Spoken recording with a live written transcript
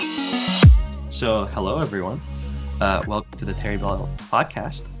So, hello everyone. Welcome to the Terry Bell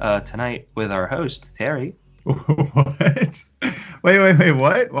podcast. Tonight with our host Terry. What? Wait.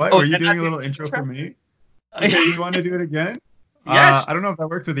 What? Why were you doing a little intro intro for me? Okay, you want to do it again? Yes. I don't know if that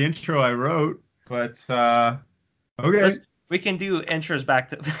works with the intro I wrote, but okay. We can do intros back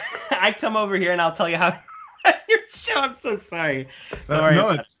to. I come over here and I'll tell you how your show. I'm so sorry.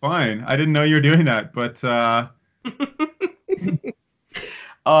 No, it's fine. I didn't know you were doing that, but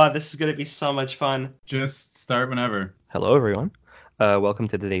Oh, this is gonna be so much fun. just start whenever. Hello everyone. Welcome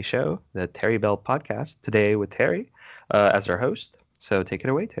to today's show, the Terry Bell podcast. Today with Terry as our host. So take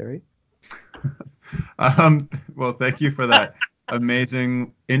it away, Terry. Well, thank you for that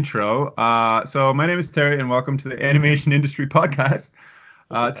amazing intro. So my name is Terry, and welcome to the Animation Industry Podcast.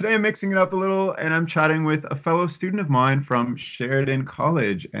 Today I'm mixing it up a little, and I'm chatting with a fellow student of mine from Sheridan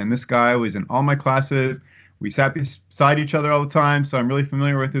College. And this guy was in all my classes. We sat beside each other all the time, so I'm really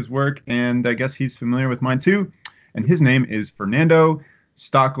familiar with his work, and I guess he's familiar with mine too. And his name is Fernando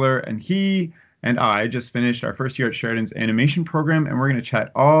Stockler, and he and I just finished our first year at Sheridan's animation program, and we're going to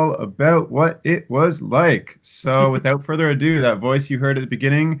chat all about what it was like. So without further ado, that voice you heard at the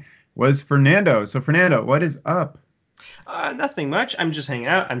beginning was Fernando. So Fernando, what is up? Nothing much. I'm just hanging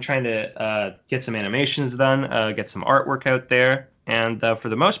out. I'm trying to get some animations done, get some artwork out there, and for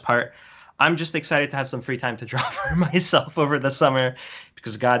the most part, I'm just excited to have some free time to draw for myself over the summer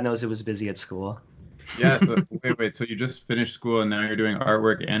because God knows it was busy at school. Yeah, so wait. So you just finished school and now you're doing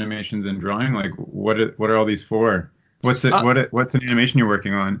artwork, animations, and drawing? Like, what are all these for? What's an animation you're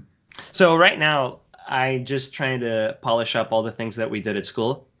working on? So right now, I'm just trying to polish up all the things that we did at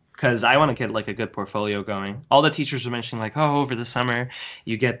school because I want to get like a good portfolio going. All the teachers were mentioning like, oh, over the summer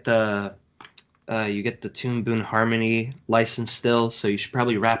you get the Toon Boom Harmony license still, so you should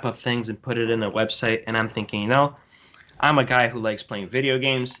probably wrap up things and put it in a website. And I'm thinking, I'm a guy who likes playing video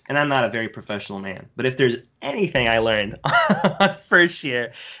games, and I'm not a very professional man. But if there's anything I learned on first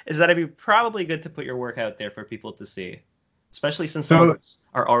year, is that it'd be probably good to put your work out there for people to see, especially since some of us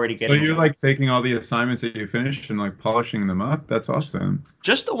are already getting. So you're like taking all the assignments that you finished and like polishing them up? That's awesome.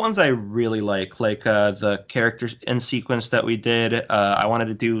 Just the ones I really like the characters in sequence that we did. I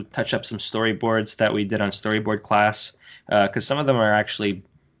wanted to touch up some storyboards that we did on storyboard class, because some of them are actually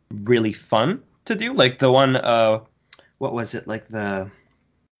really fun to do. Like the one, what was it? Like the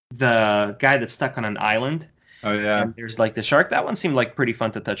guy that's stuck on an island. Oh yeah. And there's like the shark. That one seemed like pretty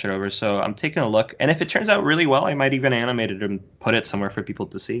fun to touch it over. So I'm taking a look, and if it turns out really well, I might even animate it and put it somewhere for people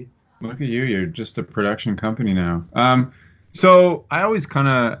to see. Look at you. You're just a production company now. So I always kind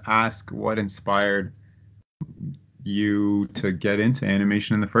of ask what inspired you to get into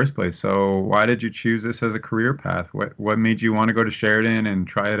animation in the first place. So why did you choose this as a career path? What made you want to go to Sheridan and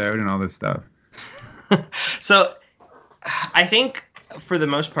try it out and all this stuff? So I think for the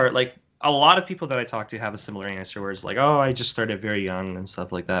most part, like a lot of people that I talk to have a similar answer where it's like, oh, I just started very young and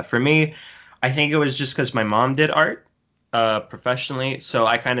stuff like that. For me, I think it was just because my mom did art professionally. So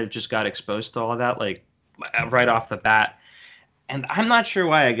I kind of just got exposed to all of that, like right off the bat. And I'm not sure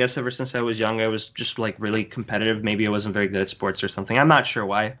why. I guess ever since I was young, I was just like really competitive. Maybe I wasn't very good at sports or something. I'm not sure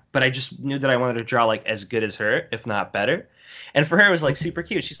why, but I just knew that I wanted to draw like as good as her, if not better. And for her, it was like super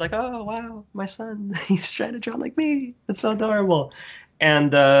cute. She's like, oh, wow, my son, he's trying to draw like me. That's so adorable.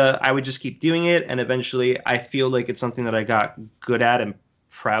 And I would just keep doing it. And eventually I feel like it's something that I got good at and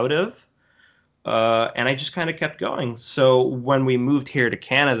proud of. And I just kind of kept going. So when we moved here to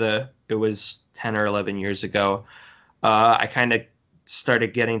Canada, it was 10 or 11 years ago. I kind of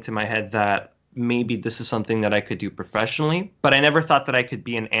started getting to my head that maybe this is something that I could do professionally, but I never thought that I could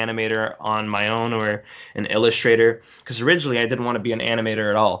be an animator on my own or an illustrator, because originally I didn't want to be an animator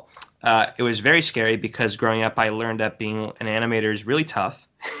at all. It was very scary because growing up I learned that being an animator is really tough.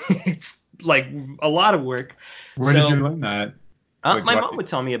 It's like a lot of work. Where did you learn that? My mom would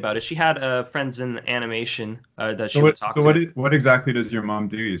tell me about it. She had friends in animation that she would talk to. So what exactly does your mom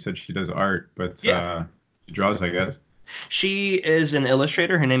do? You said she does art, but she draws, I guess. She is an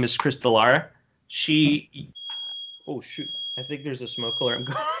illustrator. Her name is Chris Delara. Oh shoot! I think there's a smoke alarm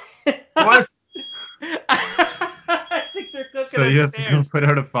going. What? I think they're cooking. So you have to go put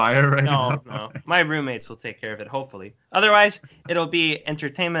out a fire right now? No. My roommates will take care of it, hopefully. Otherwise, it'll be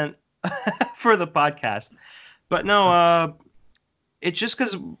entertainment for the podcast. But no, it's just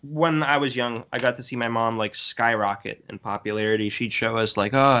because when I was young, I got to see my mom like skyrocket in popularity. She'd show us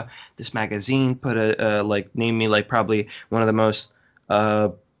like, oh, this magazine put named me like probably one of the most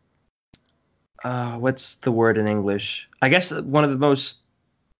what's the word in English? I guess one of the most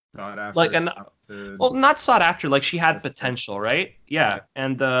sought after, like not sought after. Like she had potential, right? Yeah,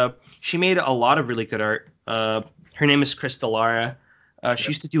 and she made a lot of really good art. Her name is Chris Delara. She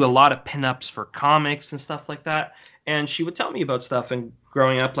used to do a lot of pinups for comics and stuff like that. And she would tell me about stuff. And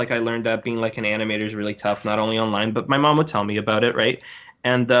growing up, like I learned that being like an animator is really tough, not only online, but my mom would tell me about it, right?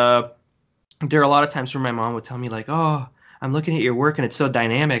 And there are a lot of times where my mom would tell me like, "Oh, I'm looking at your work and it's so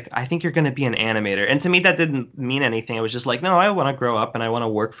dynamic. I think you're going to be an animator." And to me, that didn't mean anything. It was just like, no, I want to grow up and I want to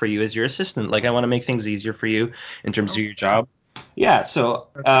work for you as your assistant. Like, I want to make things easier for you in terms of your job. Yeah. So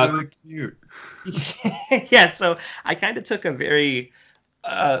That's really cute. yeah. So I kind of took a very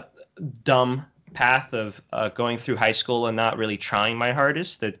dumb path of going through high school and not really trying my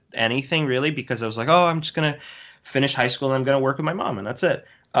hardest at anything really, because I was like, oh, I'm just going to finish high school and I'm going to work with my mom and that's it.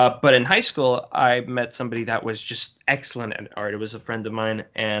 But in high school, I met somebody that was just excellent at art. It was a friend of mine,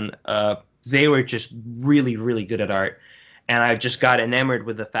 and they were just really, really good at art. And I just got enamored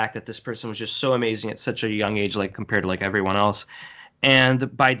with the fact that this person was just so amazing at such a young age, like compared to like everyone else.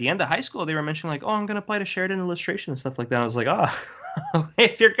 And by the end of high school, they were mentioning like, oh, I'm going to apply to Sheridan Illustration and stuff like that. I was like, oh,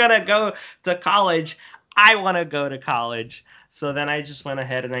 if you're going to go to college, I want to go to college. So then I just went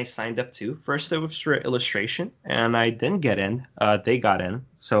ahead and I signed up too. First it was for illustration, and I didn't get in. They got in.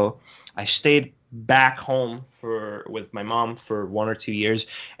 So I stayed back home with my mom for 1 or 2 years.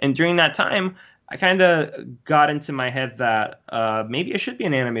 And during that time, I kind of got into my head that maybe I should be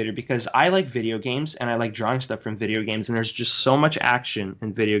an animator, because I like video games and I like drawing stuff from video games. And there's just so much action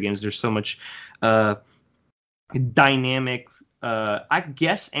in video games. There's so much dynamic I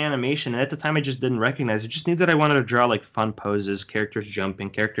guess animation, and at the time I just didn't recognize it. Just knew that I wanted to draw like fun poses, characters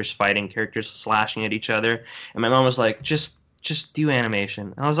jumping, characters fighting, characters slashing at each other. And my mom was like, just do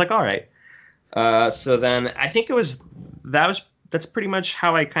animation. And I was like, all right. So then I think that's pretty much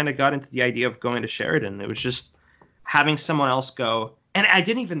how I kind of got into the idea of going to Sheridan. It was just having someone else go, and I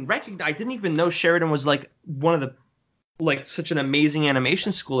didn't even know Sheridan was like one of the like such an amazing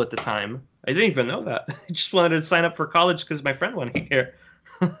animation school at the time. I didn't even know that. I just wanted to sign up for college because my friend wanted here.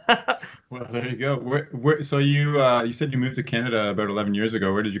 Well, there you go. So you said you moved to Canada about 11 years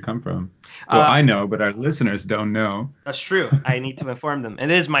ago. Where did you come from? Well, I know, but our listeners don't know. That's true. I need to inform them. It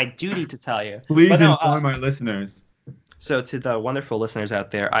is my duty to tell you. Please inform our listeners. So to the wonderful listeners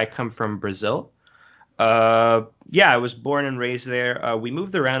out there, I come from Brazil. I was born and raised there. We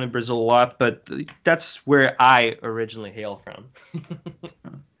moved around in Brazil a lot, but that's where I originally hail from.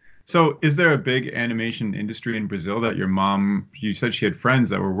 So is there a big animation industry in Brazil that your mom, you said she had friends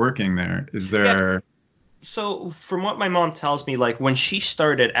that were working there. Is there... Yeah. So from what my mom tells me, like when she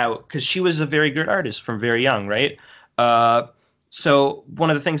started out, because she was a very good artist from very young, right? So one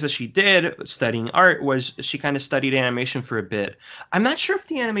of the things that she did studying art was she kind of studied animation for a bit. I'm not sure if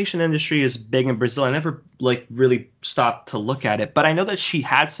the animation industry is big in Brazil. I never like really stopped to look at it, but I know that she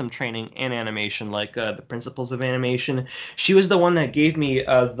had some training in animation, like the principles of animation. She was the one that gave me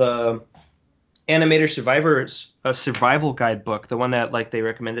the Animator Survivors survival guidebook, the one that like they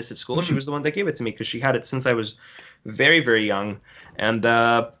recommend us at school. Mm-hmm. She was the one that gave it to me because she had it since I was very, very young. And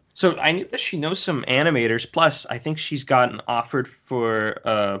so I knew that she knows some animators. Plus, I think she's gotten offered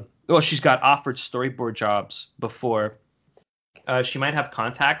she's got offered storyboard jobs before. She might have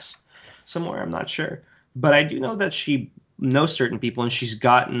contacts somewhere. I'm not sure. But I do know that she knows certain people, and she's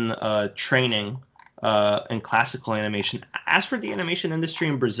gotten training in classical animation. As for the animation industry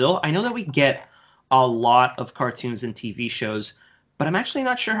in Brazil, I know that we get a lot of cartoons and TV shows, but I'm actually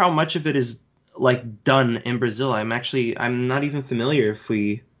not sure how much of it is like done in Brazil. I'm not even familiar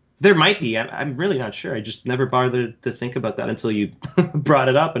there might be. I'm really not sure. I just never bothered to think about that until you brought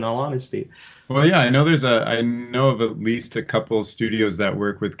it up, in all honesty. Well, yeah, I know of at least a couple studios that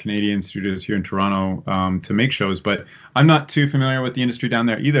work with Canadian studios here in Toronto to make shows, but I'm not too familiar with the industry down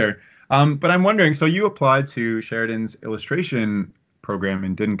there either. But I'm wondering, so you applied to Sheridan's illustration program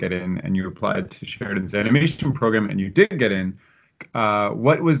and didn't get in, and you applied to Sheridan's animation program and you did get in.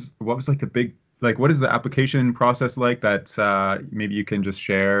 What was like the big, like, what is the application process like that maybe you can just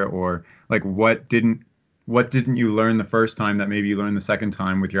share, or like what didn't you learn the first time that maybe you learned the second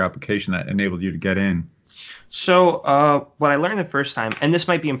time with your application that enabled you to get in? So what I learned the first time, and this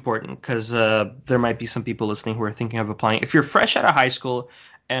might be important because there might be some people listening who are thinking of applying. If you're fresh out of high school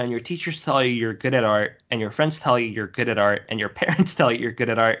and your teachers tell you you're good at art, and your friends tell you you're good at art, and your parents tell you you're good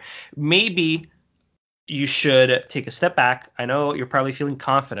at art, maybe you should take a step back. I know you're probably feeling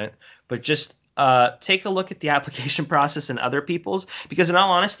confident, but just take a look at the application process and other people's, because in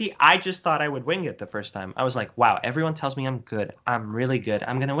all honesty, I just thought I would wing it the first time. I was like, wow, everyone tells me I'm good. I'm really good.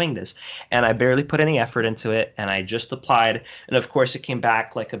 I'm going to wing this. And I barely put any effort into it. And I just applied. And of course, it came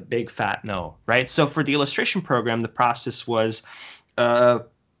back like a big fat no, right? So for the illustration program, the process was, from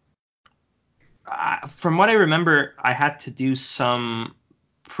what I remember, I had to do some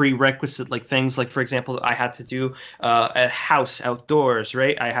prerequisite like things. Like, for example, I had to do a house outdoors,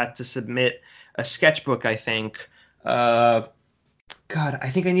 right? I had to submit a sketchbook, I think. God, I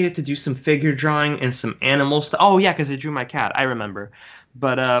think I needed to do some figure drawing and some animal stuff. Oh yeah, because I drew my cat. I remember.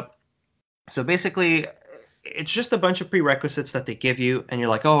 But so basically, it's just a bunch of prerequisites that they give you, and you're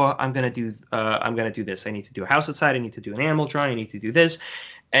like, oh, I'm gonna do this. I need to do a house outside. I need to do an animal drawing. I need to do this,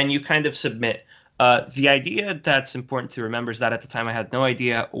 and you kind of submit. The idea that's important to remember is that at the time I had no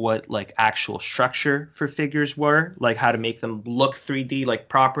idea what like actual structure for figures were, like how to make them look 3D like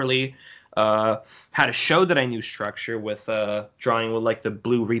properly. How to show that I knew structure with drawing with like the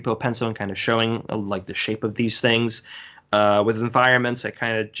blue repo pencil and kind of showing like the shape of these things. With environments, I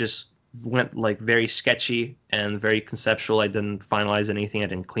kind of just went like very sketchy and very conceptual. I didn't finalize anything. I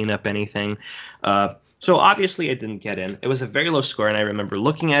didn't clean up anything. So obviously I didn't get in. It was a very low score, and I remember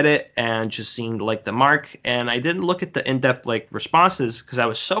looking at it and just seeing like the mark, and I didn't look at the in-depth like responses because I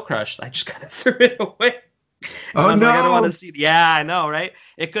was so crushed. I just kind of threw it away. Oh, I was no. like, I don't want to see. Yeah, I know, right?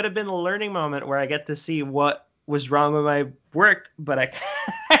 It could have been a learning moment where I get to see what was wrong with my work, but I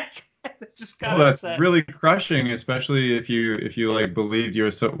just got that's upset. really crushing, especially if you like believed you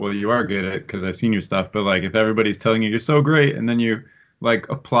were so well. You are good at it because I've seen your stuff, but like if everybody's telling you you're so great, and then you like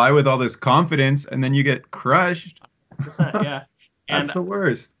apply with all this confidence, and then you get crushed. 100%, yeah. And That's the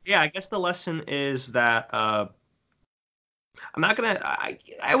worst. yeah, I guess the lesson is that I'm not gonna.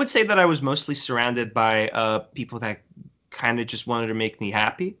 I would say that I was mostly surrounded by people that kind of just wanted to make me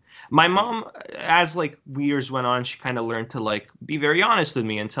happy. My mom, as like years went on, she kind of learned to like be very honest with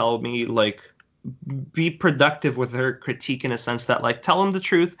me and tell me like be productive with her critique in a sense that like tell him the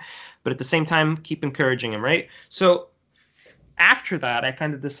truth, but at the same time keep encouraging him, right? So after that, I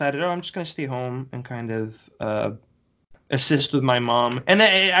kind of decided, oh, I'm just gonna stay home and kind of assist with my mom, and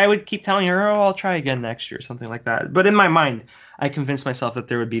I would keep telling her, oh, I'll try again next year, something like that. But in my mind, I convinced myself that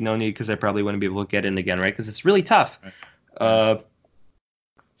there would be no need because I probably wouldn't be able to get in again, right? Because it's really tough.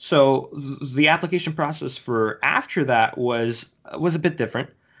 So the application process for after that was a bit different.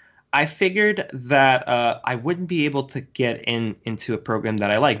 I figured that I wouldn't be able to get into a program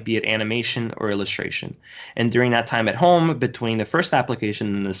that I like, be it animation or illustration. And during that time at home, between the first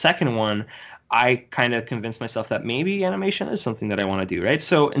application and the second one, I kind of convinced myself that maybe animation is something that I want to do, right?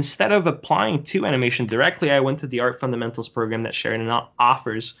 So instead of applying to animation directly, I went to the Art Fundamentals program that Sheridan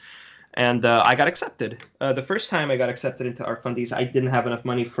offers, and I got accepted. The first time I got accepted into Art Fundies, I didn't have enough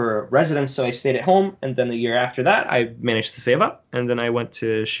money for residence, so I stayed at home, and then the year after that, I managed to save up, and then I went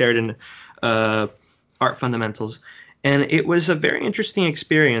to Sheridan Art Fundamentals. And it was a very interesting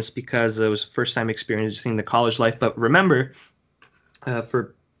experience because it was the first time experiencing the college life. But remember,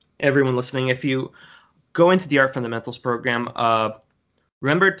 for everyone listening, if you go into the Art Fundamentals program,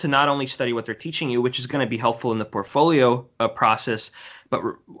 remember to not only study what they're teaching you, which is going to be helpful in the portfolio process, but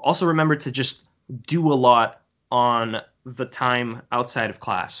also remember to just do a lot on the time outside of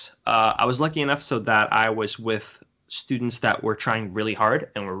class. I was lucky enough so that I was with students that were trying really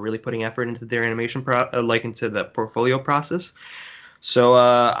hard and were really putting effort into their animation, into the portfolio process. So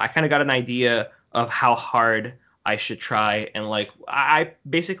I kind of got an idea of how hard I should try, and like I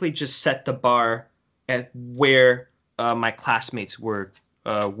basically just set the bar at where my classmates were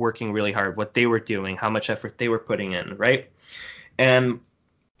working really hard, what they were doing, how much effort they were putting in, right? And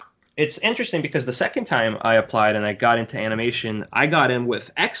it's interesting because the second time I applied and I got into animation, I got in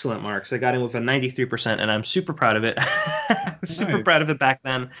with excellent marks. I got in with a 93%, and I'm super proud of it. Super proud of it back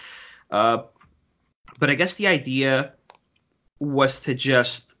then. But I guess the idea was to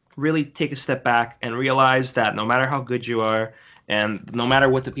just really take a step back and realize that no matter how good you are and no matter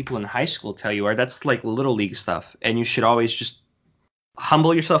what the people in high school tell you are, that's like little league stuff. And you should always just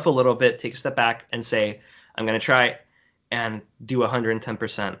humble yourself a little bit, take a step back and say, I'm going to try and do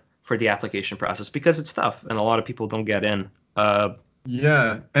 110% for the application process because it's tough and a lot of people don't get in.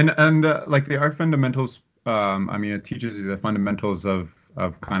 Yeah. And like the Art Fundamentals, I mean, it teaches you the fundamentals of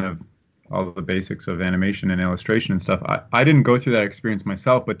kind of all the basics of animation and illustration and stuff. I didn't go through that experience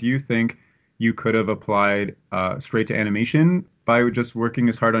myself, but do you think you could have applied straight to animation by just working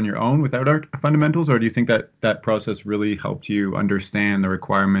as hard on your own without Art Fundamentals, or do you think that process really helped you understand the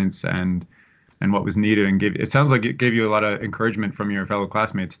requirements and what was needed and it sounds like it gave you a lot of encouragement from your fellow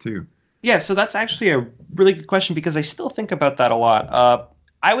classmates too? Yeah, so that's actually a really good question because I still think about that a lot.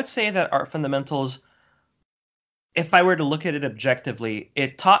 I would say that Art Fundamentals, if I were to look at it objectively,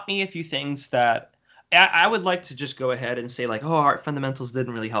 it taught me a few things that I would like to just go ahead and say like, oh, Art Fundamentals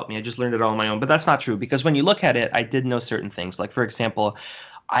didn't really help me. I just learned it all on my own. But that's not true because when you look at it, I did know certain things. Like, for example,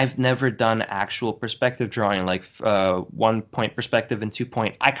 I've never done actual perspective drawing, like 1-point perspective and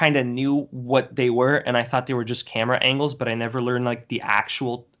 2-point. I kind of knew what they were, and I thought they were just camera angles, but I never learned like the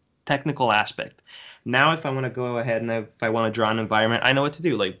actual technical aspect. Now, if I want to go ahead and if I want to draw an environment, I know what to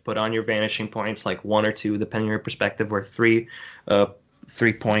do. Like put on your vanishing points, like 1 or 2, depending on your perspective, or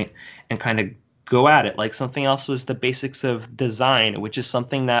 3-point, and kind of go at it. Like something else was the basics of design, which is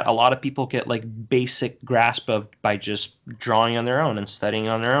something that a lot of people get like basic grasp of by just drawing on their own and studying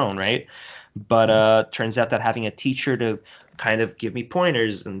on their own, right? But turns out that having a teacher to kind of give me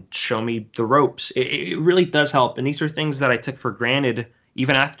pointers and show me the ropes, it really does help. And these are things that I took for granted.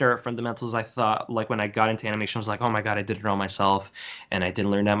 Even after fundamentals, I thought, like when I got into animation, I was like, oh my God, I did it all myself and I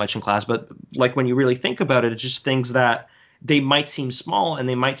didn't learn that much in class. But like when you really think about it, it's just things that they might seem small and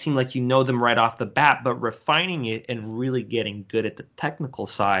they might seem like you know them right off the bat, but refining it and really getting good at the technical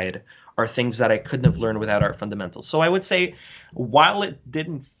side are things that I couldn't have learned without art fundamentals. So I would say while it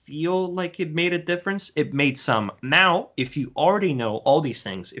didn't feel like it made a difference, it made some. Now, if you already know all these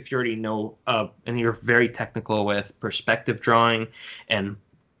things, if you already know and you're very technical with perspective drawing and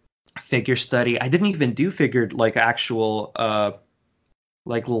figure study, I didn't even do figured like actual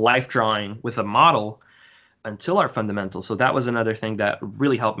like life drawing with a model until our fundamentals. So that was another thing that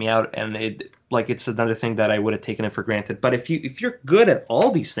really helped me out, and it's another thing that I would have taken it for granted. But if you're good at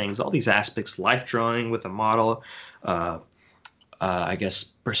all these things, all these aspects, life drawing with a model, I guess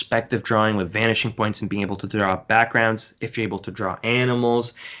perspective drawing with vanishing points and being able to draw backgrounds, if you're able to draw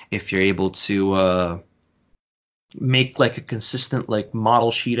animals, if you're able to make like a consistent like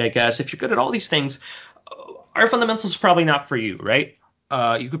model sheet, I guess, if you're good at all these things, our fundamentals is probably not for you, right?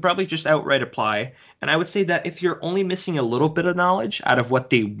 You could probably just outright apply. And I would say that if you're only missing a little bit of knowledge out of what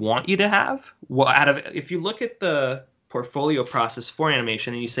they want you to have, if you look at the portfolio process for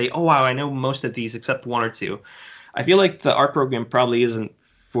animation and you say, oh, wow, I know most of these except 1 or 2, I feel like the art program probably isn't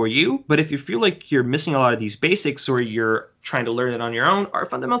for you. But if you feel like you're missing a lot of these basics or you're trying to learn it on your own, art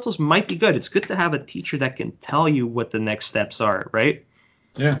fundamentals might be good. It's good to have a teacher that can tell you what the next steps are, right?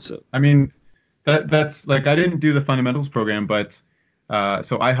 Yeah. So I mean, that's like, I didn't do the fundamentals program, but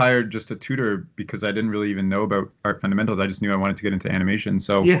so I hired just a tutor because I didn't really even know about art fundamentals. I just knew I wanted to get into animation.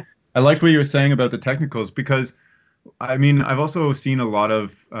 So yeah. I liked what you were saying about the technicals because, I mean, I've also seen a lot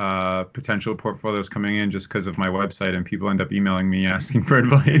of potential portfolios coming in just because of my website, and people end up emailing me asking for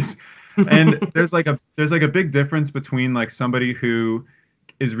advice. And there's like a big difference between like somebody who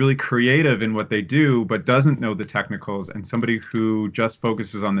is really creative in what they do but doesn't know the technicals and somebody who just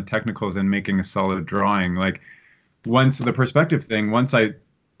focuses on the technicals and making a solid drawing. Like, once I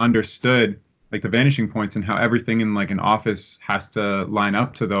understood like the vanishing points and how everything in like an office has to line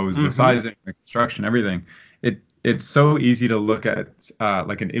up to those, the sizing, the construction, everything, it's so easy to look at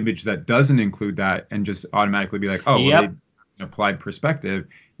like an image that doesn't include that and just automatically be like, oh, well, they applied perspective,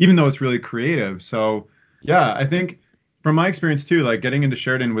 even though it's really creative. So yeah, I think from my experience too, like getting into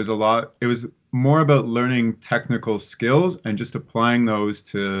Sheridan it was more about learning technical skills and just applying those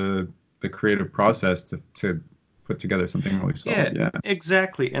to the creative process to put together something really solid. Yeah,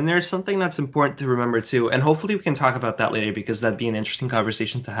 exactly. And there's something that's important to remember too, and hopefully we can talk about that later because that'd be an interesting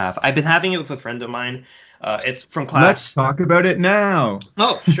conversation to have. I've been having it with a friend of mine. It's from class. Let's talk about it now.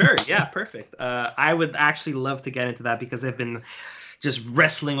 Oh, sure. Yeah, perfect. I would actually love to get into that because I've been just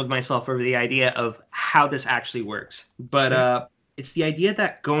wrestling with myself over the idea of how this actually works. But it's the idea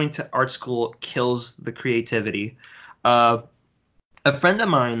that going to art school kills the creativity. A friend of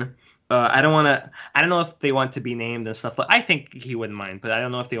mine, I don't know if they want to be named and stuff. I think he wouldn't mind, but I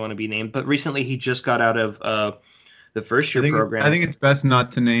don't know if they want to be named. But recently he just got out of the first year program. I think it's best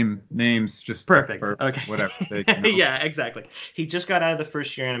not to name names. Just perfect. Okay. Whatever. Yeah, exactly. He just got out of the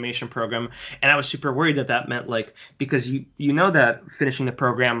first year animation program, and I was super worried that meant like, because you know that finishing the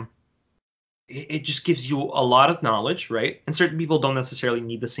program, it just gives you a lot of knowledge, right? And certain people don't necessarily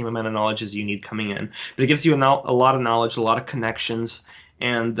need the same amount of knowledge as you need coming in, but it gives you a lot of knowledge, a lot of connections.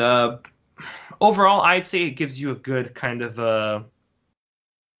 And overall, I'd say it gives you a good kind of,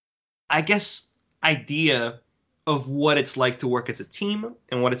 I guess, idea of what it's like to work as a team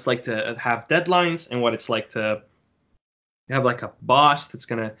and what it's like to have deadlines and what it's like to have like a boss that's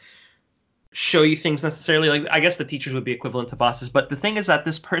going to show you things necessarily. Like, I guess the teachers would be equivalent to bosses. But the thing is that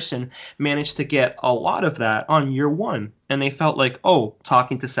this person managed to get a lot of that on year 1. And they felt like, oh,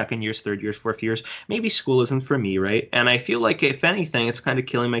 talking to second years, third years, fourth years, maybe school isn't for me, right? And I feel like, if anything, it's kind of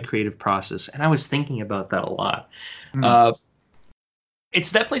killing my creative process. And I was thinking about that a lot.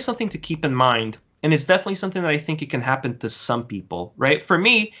 It's definitely something to keep in mind. And it's definitely something that I think it can happen to some people, right? For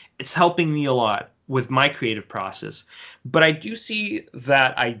me, it's helping me a lot with my creative process. But I do see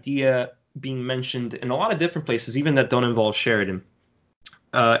that idea being mentioned in a lot of different places, even that don't involve Sheridan.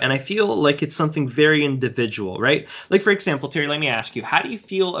 And I feel like it's something very individual, right? Like, for example, Terry, let me ask you, how do you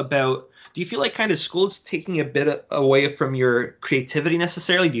feel about, do you feel like kind of school is taking a bit away from your creativity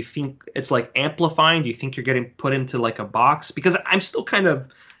necessarily? Do you think it's like amplifying? Do you think you're getting put into like a box? Because I'm still kind of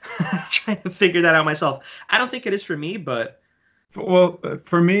trying to figure that out myself. I don't think it is for me, but. Well,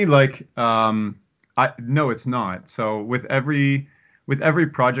 for me, like, no, it's not. So with every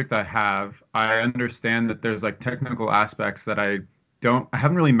project I have, I understand that there's like technical aspects that I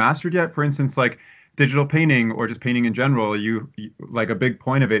haven't really mastered yet. For instance, like digital painting or just painting in general, you like a big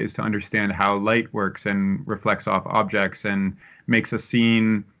point of it is to understand how light works and reflects off objects and makes a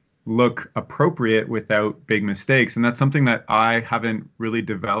scene look appropriate without big mistakes. And that's something that I haven't really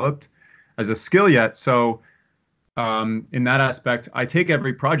developed as a skill yet. So in that aspect, I take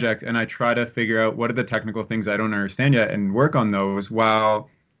every project and I try to figure out what are the technical things I don't understand yet and work on those while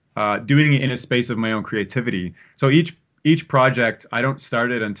doing it in a space of my own creativity. So each project, I don't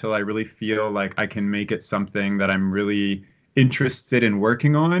start it until I really feel like I can make it something that I'm really interested in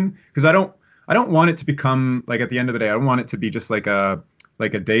working on. Because I don't want it to become like, at the end of the day, I don't want it to be just like a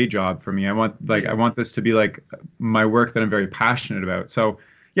day job for me. I want this to be like my work that I'm very passionate about. So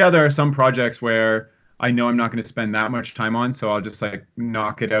yeah, there are some projects where I know I'm not going to spend that much time on, so I'll just like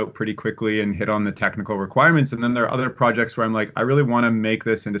knock it out pretty quickly and hit on the technical requirements. And then there are other projects where I'm like, I really want to make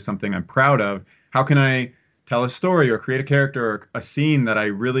this into something I'm proud of. How can I tell a story or create a character or a scene that I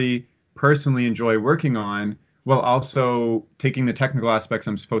really personally enjoy working on, while also taking the technical aspects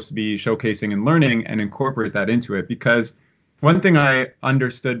I'm supposed to be showcasing and learning and incorporate that into it? Because one thing I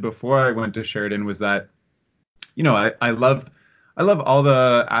understood before I went to Sheridan was that, you know, I love all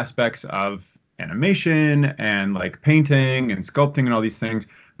the aspects of animation and like painting and sculpting and all these things,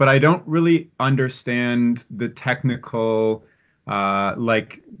 but I don't really understand the technical,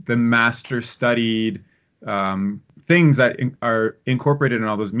 like the master studied things that are incorporated in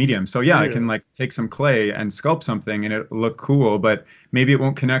all those mediums. So yeah, I can like take some clay and sculpt something and it look cool, but maybe it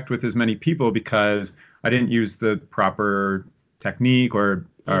won't connect with as many people because I didn't use the proper technique or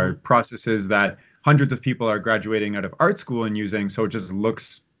processes that hundreds of people are graduating out of art school and using. So it just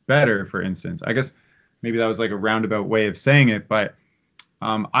looks better, for instance. I guess maybe that was like a roundabout way of saying it, but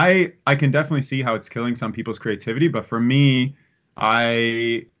I can definitely see how it's killing some people's creativity. But for me,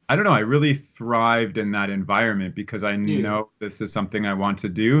 I don't know. I really thrived in that environment because I know this is something I want to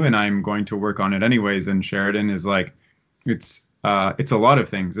do and I'm going to work on it anyways. And Sheridan is like, it's a lot of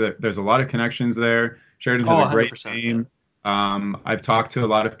things. There's a lot of connections there. Sheridan has a great name. I've talked to a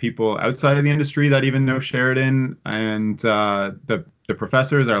lot of people outside of the industry that even know Sheridan, and the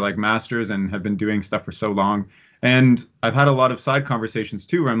professors are like masters and have been doing stuff for so long. And I've had a lot of side conversations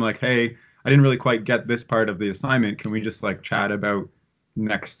too, where I'm like, hey, I didn't really quite get this part of the assignment. Can we just like chat about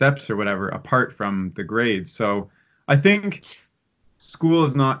next steps or whatever apart from the grades? So I think school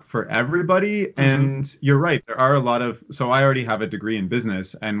is not for everybody. And you're right. There are a lot of, so I already have a degree in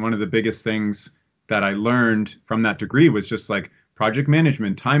business. And one of the biggest things that I learned from that degree was just like project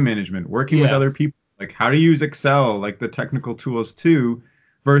management, time management, working with other people, like how to use Excel, like the technical tools too,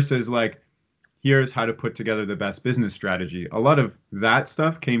 versus like, here's how to put together the best business strategy. A lot of that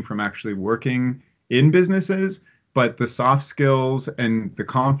stuff came from actually working in businesses, but the soft skills and the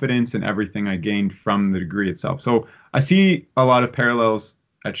confidence and everything I gained from the degree itself. So I see a lot of parallels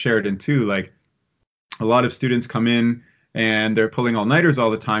at Sheridan too. Like a lot of students come in and they're pulling all-nighters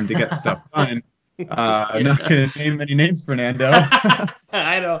all the time to get stuff done. I'm not going to name any names, Fernando.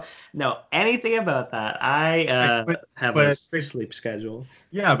 I don't know anything about that. I have a strict sleep schedule.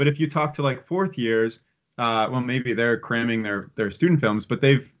 Yeah, but if you talk to like fourth years, well, maybe they're cramming their student films, but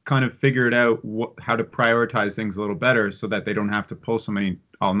they've kind of figured out how to prioritize things a little better so that they don't have to pull so many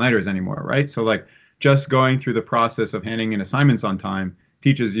all-nighters anymore, right? So like just going through the process of handing in assignments on time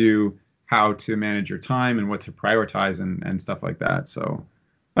teaches you how to manage your time and what to prioritize and stuff like that. So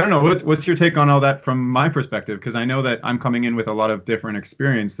I don't know. What's your take on all that from my perspective? Because I know that I'm coming in with a lot of different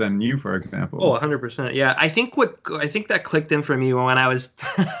experience than you, for example. Oh, 100%. Yeah, I think that clicked in for me when I was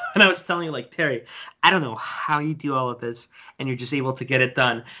telling you, like, Terry, I don't know how you do all of this and you're just able to get it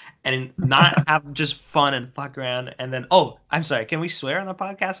done and not have just fun and fuck around. And then, oh, I'm sorry, can we swear on the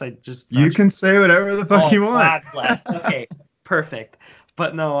podcast? You can say whatever the fuck you want. God bless. Okay, perfect.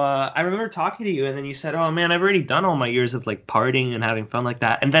 But no, I remember talking to you, and then you said, "Oh man, I've already done all my years of like partying and having fun like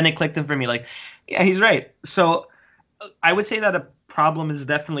that." And then it clicked in for me, like, yeah, he's right. So I would say that a problem is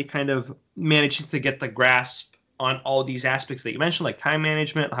definitely kind of managing to get the grasp on all these aspects that you mentioned, like time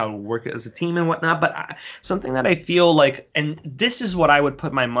management, how to work as a team and whatnot. But something that I feel like, and this is what I would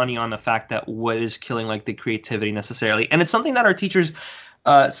put my money on, the fact that what is killing like the creativity necessarily, and it's something that our teachers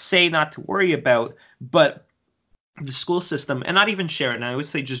say not to worry about, but the school system, and not even Sheridan, I would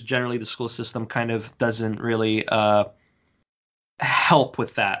say just generally the school system kind of doesn't really help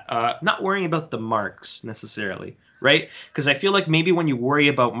with that. Not worrying about the marks necessarily, right? Because I feel like maybe when you worry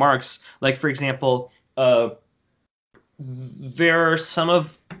about marks, like for example, there are some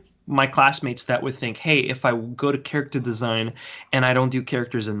of my classmates that would think, hey, if I go to character design and I don't do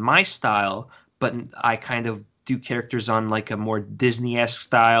characters in my style, but I kind of do characters on like a more Disney-esque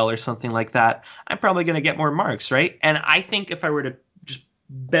style or something like that, I'm probably going to get more marks, right? And I think if I were to just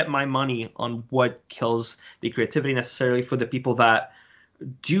bet my money on what kills the creativity necessarily for the people that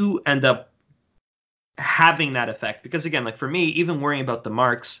do end up having that effect, because again, like for me, even worrying about the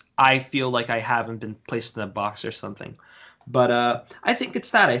marks, I feel like I haven't been placed in a box or something. But I think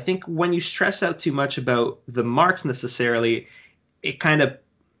it's that. I think when you stress out too much about the marks necessarily, it kind of,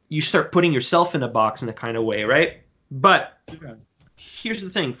 you start putting yourself in a box in a kind of way, right? But here's the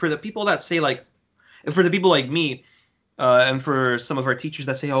thing. For the people that say like, for the people like me, and for some of our teachers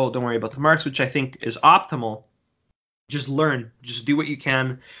that say, oh, don't worry about the marks, which I think is optimal, just learn. Just do what you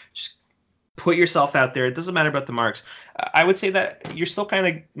can. Just put yourself out there. It doesn't matter about the marks. I would say that you're still kind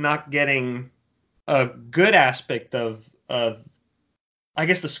of not getting a good aspect of I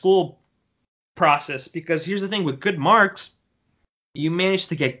guess the school process, because here's the thing, with good marks you manage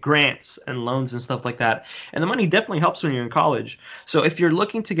to get grants and loans and stuff like that, and the money definitely helps when you're in college. So if you're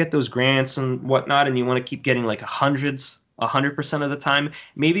looking to get those grants and whatnot and you want to keep getting like 100% of the time,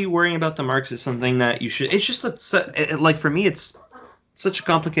 maybe worrying about the marks is something that you should. It's just that, like for me, it's such a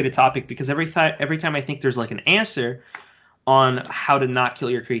complicated topic, because every time I think there's like an answer on how to not kill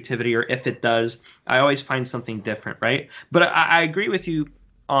your creativity, or if it does, I always find something different, right? But I agree with you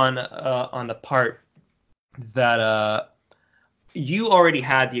on the part that you already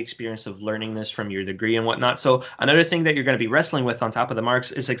had the experience of learning this from your degree and whatnot. So another thing that you're going to be wrestling with on top of the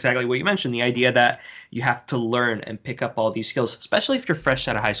marks is exactly what you mentioned, the idea that you have to learn and pick up all these skills, especially if you're fresh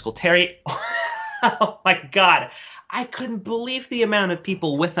out of high school. Terry, oh my God, I couldn't believe the amount of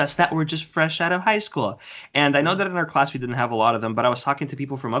people with us that were just fresh out of high school. And I know that in our class we didn't have a lot of them, but I was talking to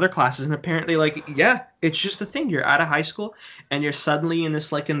people from other classes, and apparently, like, yeah, it's just a thing. You're out of high school and you're suddenly in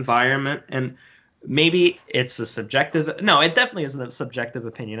this like environment, and maybe it's a subjective. No, it definitely isn't a subjective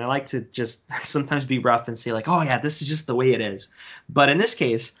opinion. I like to just sometimes be rough and say like, oh yeah, this is just the way it is. But in this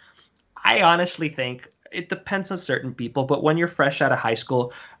case, I honestly think it depends on certain people, but when you're fresh out of high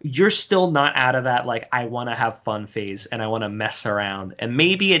school, you're still not out of that like I want to have fun phase and I want to mess around. And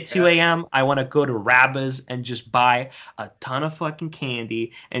maybe at 2 a.m. I want to go to Rabba's and just buy a ton of fucking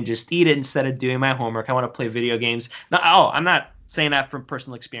candy and just eat it instead of doing my homework. I want to play video games. I'm not saying that from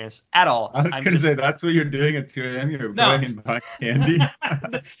personal experience at all. I was going to say, that's what you're doing at 2 a.m. You're buying candy.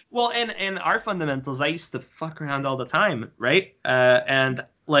 Well, in our fundamentals, I used to fuck around all the time, right? And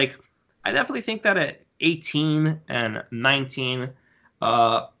like, I definitely think that at 18 and 19,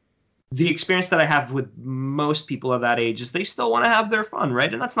 the experience that I have with most people of that age is they still want to have their fun,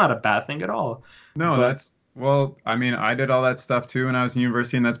 right? And that's not a bad thing at all. No, well, I mean, I did all that stuff too when I was in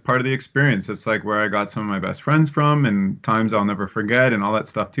university, and that's part of the experience. It's like where I got some of my best friends from, and times I'll never forget, and all that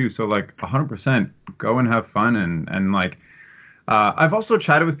stuff too. So like 100% go and have fun. And like, I've also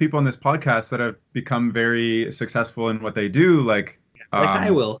chatted with people on this podcast that have become very successful in what they do. Like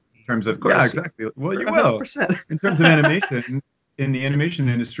I will. In terms of yeah, exactly. Well, you 100%. Will. In terms of animation, in the animation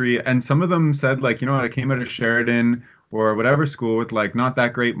industry, and some of them said like, you know what, I came out of Sheridan or whatever school with like not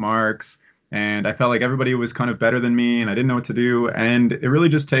that great marks, and I felt like everybody was kind of better than me, and I didn't know what to do. And it really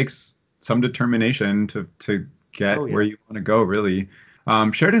just takes some determination to get where you want to go. Really,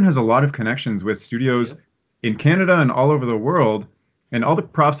 Sheridan has a lot of connections with studios in Canada and all over the world, and all the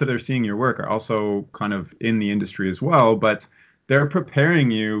profs that are seeing your work are also kind of in the industry as well, but they're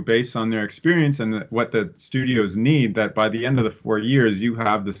preparing you based on their experience and what the studios need, that by the end of the 4 years, you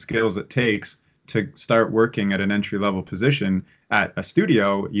have the skills it takes to start working at an entry-level position at a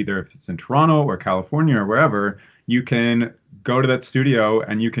studio, either if it's in Toronto or California or wherever. You can go to that studio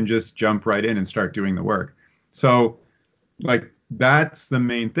and you can just jump right in and start doing the work. So like, that's the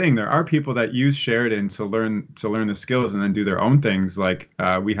main thing. There are people that use Sheridan to learn the skills and then do their own things. Like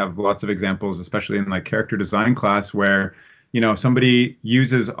we have lots of examples, especially in like character design class, where somebody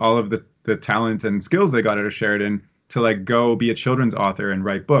uses all of the talent and skills they got out of Sheridan to like go be a children's author and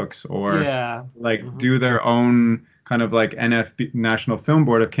write books, or do their own kind of like NFB, National Film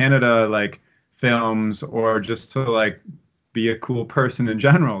Board of Canada, like films, or just to like be a cool person in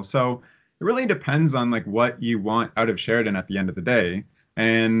general. So it really depends on like what you want out of Sheridan at the end of the day.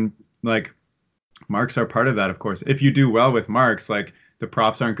 And like marks are part of that, of course. If you do well with marks, like the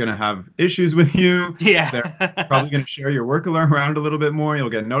profs aren't going to have issues with you. Yeah. They're probably going to share your work around a little bit more. You'll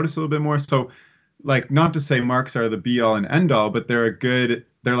get noticed a little bit more. So like, not to say marks are the be all and end all, but they're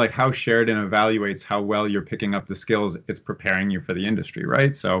like how Sheridan evaluates how well you're picking up the skills it's preparing you for the industry,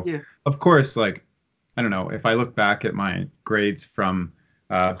 right? So, Yeah. of course, like, I don't know, if I look back at my grades from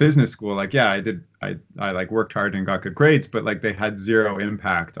business school, like, yeah, I like worked hard and got good grades, but like they had zero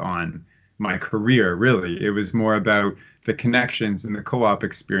impact on my career, really. It was more about the connections and the co-op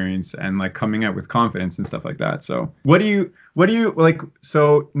experience and like coming out with confidence and stuff like that. So what do you like,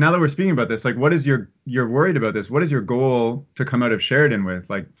 so now that we're speaking about this, like, what is you're worried about this? What is your goal to come out of Sheridan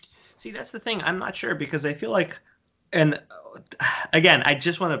with? Like, See, that's the thing. I'm not sure because I feel like, and again, I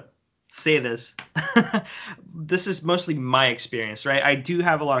just want to say this. This is mostly my experience, right? I do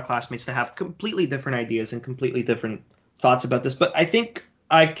have a lot of classmates that have completely different ideas and completely different thoughts about this, but I think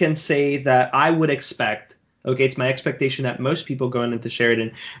I can say that I would expect, okay, it's my expectation that most people going into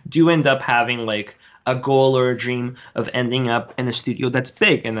Sheridan do end up having like a goal or a dream of ending up in a studio that's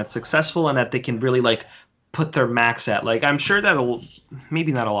big and that's successful and that they can really like put their max at. Like, I'm sure that'll,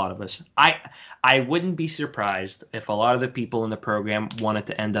 maybe not a lot of us. I wouldn't be surprised if a lot of the people in the program wanted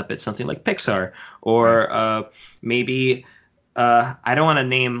to end up at something like Pixar or maybe I don't want to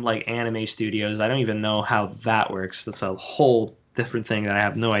name like anime studios. I don't even know how that works. That's a whole different thing that I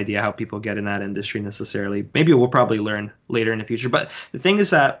have no idea how people get in that industry necessarily. Maybe we'll probably learn later in the future. But the thing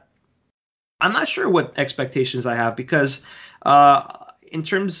is that I'm not sure what expectations I have because in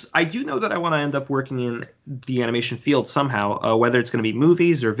terms, I do know that I want to end up working in the animation field somehow, whether it's going to be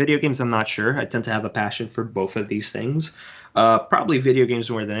movies or video games, I'm not sure. I tend to have a passion for both of these things, probably video games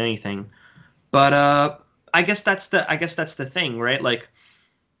more than anything. But I guess that's the thing, right? Like,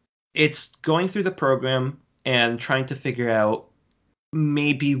 it's going through the program and trying to figure out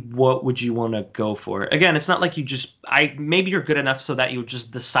maybe what would you want to go for. Again, it's not like maybe you're good enough so that you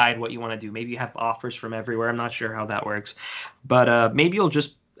just decide what you want to do. Maybe you have offers from everywhere. I'm not sure how that works, but maybe you'll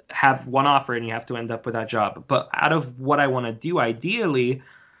just have one offer and you have to end up with that job. But out of what I want to do, ideally,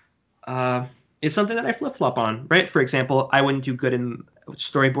 it's something that I flip-flop on, right? For example, I wouldn't do good in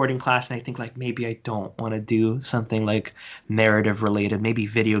storyboarding class, and I think like maybe I don't want to do something like narrative related. Maybe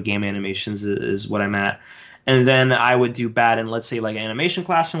video game animations is what I'm at. And then I would do bad in, let's say, like animation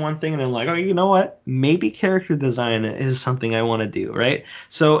class in one thing, and I'm like, oh, you know what? Maybe character design is something I want to do, right?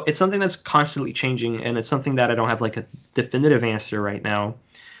 So it's something that's constantly changing, and it's something that I don't have like a definitive answer right now.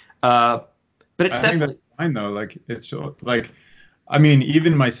 But it's I definitely think that's fine though. Like, it's so, like, I mean,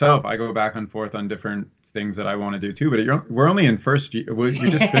 even myself, I go back and forth on different things that I want to do too. But we're only in first year. We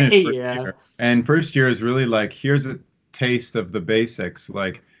just finished first yeah. year, and first year is really like, here's a taste of the basics.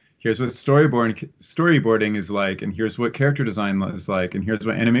 Like, here's what storyboarding is like, and here's what character design is like, and here's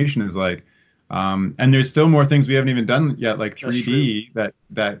what animation is like. And there's still more things we haven't even done yet, like 3D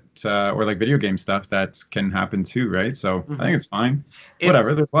that or like video game stuff that can happen too, right? So I think it's fine.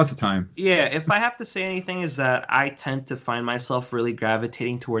 Whatever, there's lots of time. Yeah, if I have to say anything, is that I tend to find myself really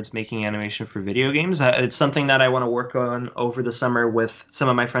gravitating towards making animation for video games. It's something that I want to work on over the summer with some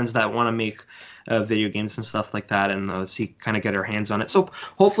of my friends that want to make video games and stuff like that, and kind of get our hands on it. So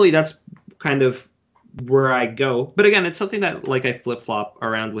hopefully that's kind of where I go. But again, it's something that like I flip-flop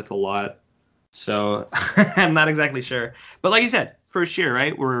around with a lot. So I'm not exactly sure. But like you said, first year,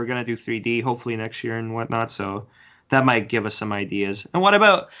 right? We're going to do 3D hopefully next year and whatnot. So that might give us some ideas. And what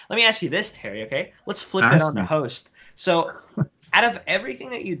about, let me ask you this, Terry, okay? Let's flip it on the host. So out of everything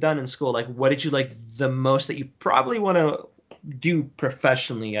that you've done in school, like what did you like the most that you probably want to do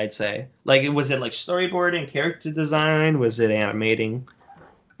professionally, I'd say? Like, was it like storyboarding, character design? Was it animating?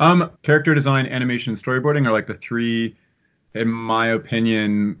 Character design, animation, storyboarding are like the three, in my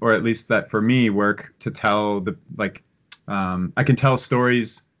opinion, or at least that for me, work to tell the, like, I can tell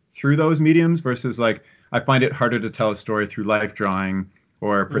stories through those mediums versus like, I find it harder to tell a story through life drawing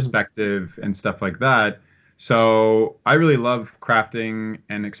or perspective and stuff like that. So I really love crafting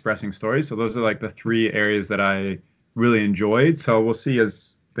and expressing stories. So those are like the three areas that I really enjoyed. So we'll see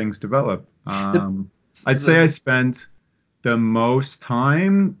as things develop. I'd say I spent the most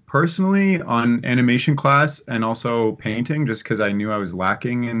time personally on animation class and also painting, just because I knew I was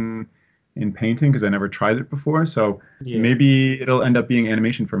lacking in painting because I never tried it before. So maybe it'll end up being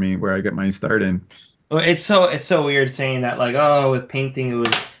animation for me where I get my start in. Well, it's so weird saying that, like, oh, with painting it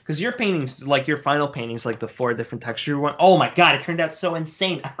was, because your paintings, like your final paintings, like the 4 different texture one. Oh my god, it turned out so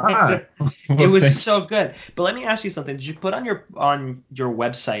insane. It was so good. But let me ask you something. Did you put on your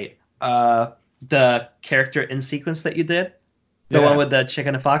website the character in sequence that you did? The one with the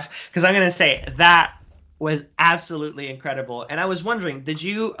chicken and fox? Because I'm gonna say that was absolutely incredible. And I was wondering, did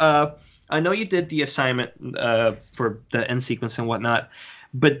you I know you did the assignment for the end sequence and whatnot,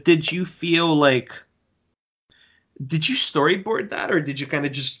 but did you feel like Did you storyboard that, or did you kind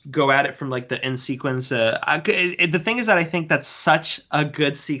of just go at it from like the end sequence? The thing is that I think that's such a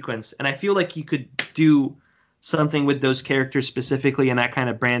good sequence, and I feel like you could do something with those characters specifically and that kind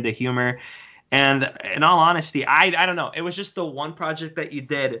of brand of humor. And in all honesty, I don't know. It was just the one project that you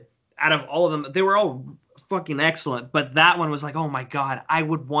did out of all of them. They were all fucking excellent, but that one was like, oh my god, I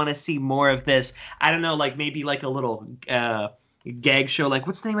would want to see more of this. I don't know, like maybe like a little gag show. Like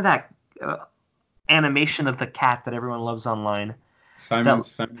what's the name of that animation of the cat that everyone loves online?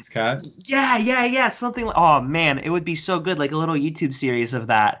 Simon's Cat. Yeah. Something like, oh man, it would be so good. Like a little YouTube series of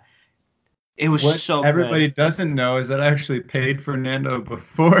that. It was what so everybody good. doesn't know is that I actually paid Fernando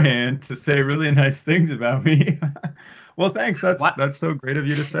beforehand to say really nice things about me. Well, thanks. That's so great of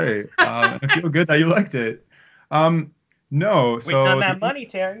you to say. I feel good that you liked it. No, Waiting so on that money,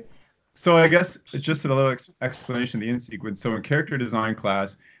 Terry. So I guess it's just a little explanation of the in sequence. So in character design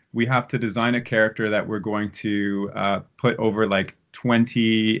class, we have to design a character that we're going to put over like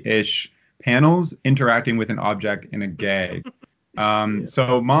 20-ish panels interacting with an object in a gag.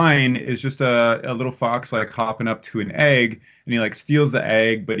 So mine is just a little fox like hopping up to an egg, and he like steals the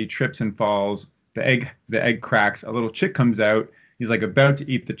egg, but he trips and falls. The egg cracks. A little chick comes out. He's like about to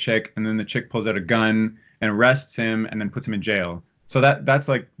eat the chick, and then the chick pulls out a gun and arrests him, and then puts him in jail. So that's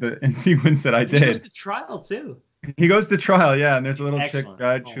like the in sequence that I did. He goes to trial too. He goes to trial, yeah, and there's a little excellent. chick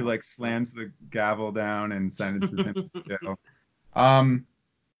judge who like slams the gavel down and sentences him to jail.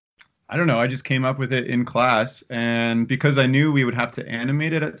 I don't know. I just came up with it in class, and because I knew we would have to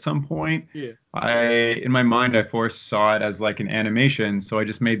animate it at some point, in my mind I foresaw it as like an animation. So I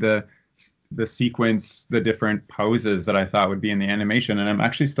just made the sequence, the different poses that I thought would be in the animation, and I'm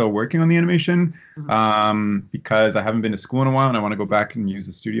actually still working on the animation because I haven't been to school in a while, and I want to go back and use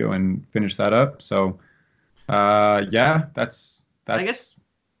the studio and finish that up. So that's.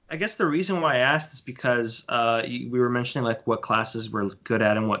 I guess the reason why I asked is because we were mentioning like what classes we're good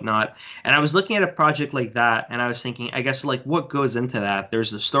at and whatnot. And I was looking at a project like that, and I was thinking, I guess like what goes into that?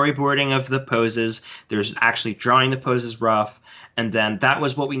 There's the storyboarding of the poses. There's actually drawing the poses rough. And then that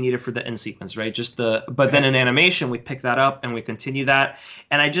was what we needed for the end sequence, right? But then in animation, we pick that up and we continue that.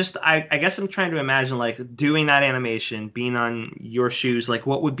 And I guess I'm trying to imagine like doing that animation, being on your shoes, like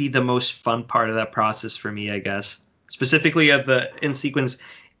what would be the most fun part of that process for me, I guess. Specifically of the end sequence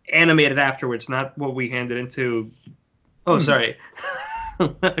animated afterwards, not what we handed into. Oh, sorry. Well,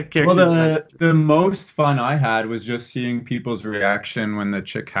 the most fun I had was just seeing people's reaction when the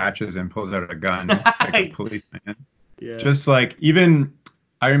chick catches and pulls out a gun like a policeman. Yeah. Just like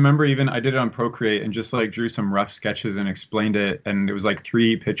I remember I did it on Procreate and just like drew some rough sketches and explained it, and it was like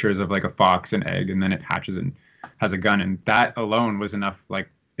 3 pictures of like a fox and egg, and then it hatches and has a gun, and that alone was enough like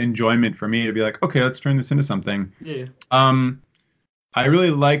enjoyment for me to be like, okay, let's turn this into something. Yeah. I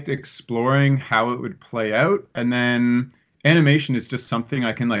really liked exploring how it would play out, and then animation is just something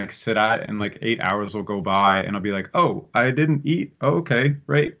I can like sit at, and like 8 hours will go by, and I'll be like, oh, I didn't eat. Oh, okay,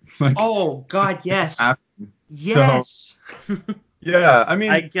 right. Like, oh God, yes. Yes. So, yeah, I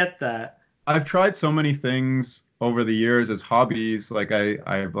mean, I get that. I've tried so many things over the years as hobbies. Like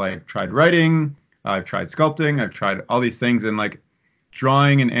I've like tried writing, I've tried sculpting, I've tried all these things, and like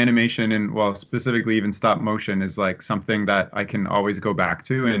drawing and animation, and well, specifically even stop motion is like something that I can always go back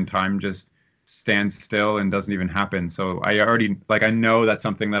to, and time just stands still and doesn't even happen. So I already like, I know that's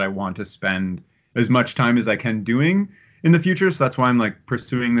something that I want to spend as much time as I can doing in the future. So that's why I'm like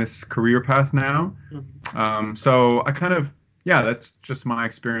pursuing this career path now. So I kind of, that's just my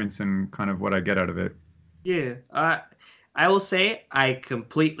experience and kind of what I get out of it. Yeah. I will say I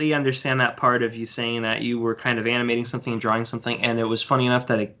completely understand that part of you saying that you were kind of animating something and drawing something, and it was funny enough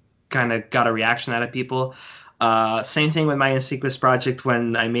that it kind of got a reaction out of people. Same thing with my in sequence project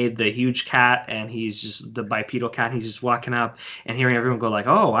when I made the huge cat, and he's just the bipedal cat, and he's just walking up and hearing everyone go like,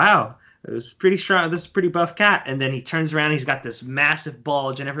 oh wow, it was pretty strong, this is a pretty buff cat, and then he turns around and he's got this massive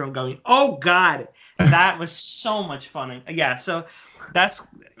bulge, and everyone going, oh God. That was so much fun. Yeah, so that's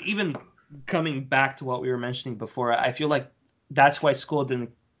even coming back to what we were mentioning before. I feel like that's why school didn't,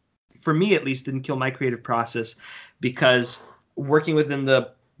 for me at least, didn't kill my creative process, because working within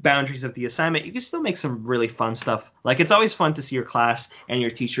the boundaries of the assignment, you can still make some really fun stuff. Like it's always fun to see your class and your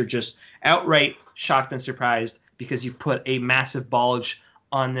teacher just outright shocked and surprised because you put a massive bulge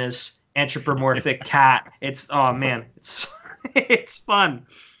on this anthropomorphic cat. It's, oh man, it's fun.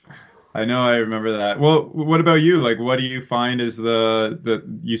 I know, I remember that. Well, what about you? Like, what do you find is the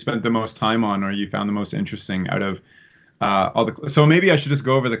you spent the most time on, or you found the most interesting out of all the? So maybe I should just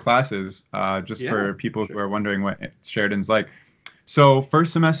go over the classes, for people who are wondering what Sheridan's like. So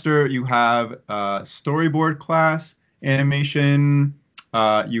first semester you have storyboard class, animation,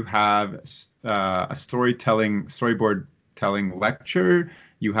 You have a storyboard telling lecture.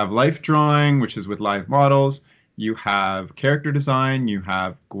 You have life drawing, which is with live models. You have character design. You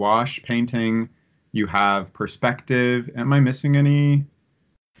have gouache painting. You have perspective. Am I missing any?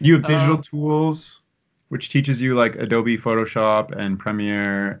 You have digital tools, which teaches you like Adobe Photoshop and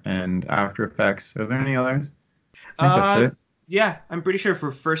Premiere and After Effects. Are there any others? I think that's it. Yeah, I'm pretty sure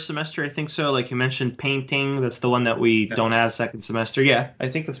for first semester, I think so. Like you mentioned, painting. That's the one that we don't have second semester. Yeah, I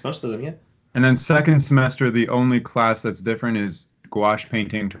think that's most of them. Yeah. And then second semester, the only class that's different is gouache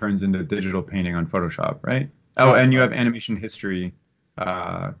painting turns into digital painting on Photoshop, right? Oh, and you have animation history,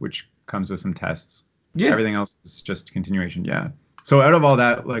 which comes with some tests. Yeah. Everything else is just continuation. Yeah. So out of all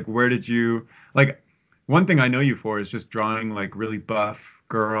that, like, where did you like? One thing I know you for is just drawing like really buff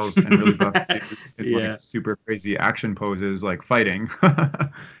girls and really buff dudes in like super crazy action poses, like fighting.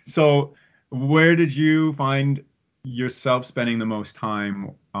 So where did you find yourself spending the most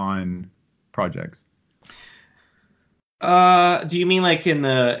time on projects? Do you mean like in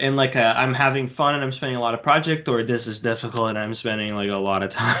like a I'm having fun and I'm spending a lot of project, or this is difficult and I'm spending like a lot of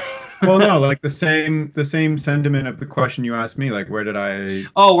time? Well, no, like the same sentiment of the question you asked me, like where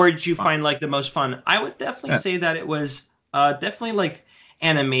did you find like the most fun? I would definitely say that it was definitely like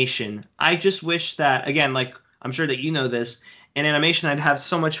animation. I just wish that, again, like I'm sure that you know this, in animation I'd have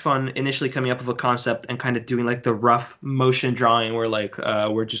so much fun initially coming up with a concept and kind of doing like the rough motion drawing where like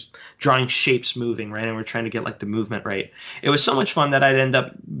we're just drawing shapes moving, right? And we're trying to get like the movement right. It was so much fun that I'd end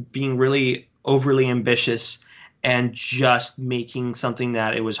up being really overly ambitious and just making something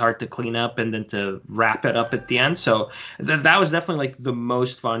that it was hard to clean up and then to wrap it up at the end. So that was definitely like the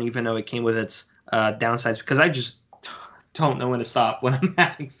most fun, even though it came with its downsides, because I just don't know when to stop when I'm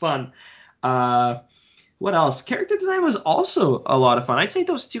having fun. What else? Character design was also a lot of fun. I'd say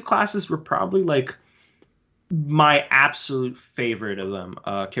those two classes were probably like my absolute favorite of them.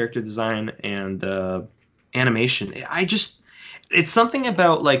 Character design and animation. It's something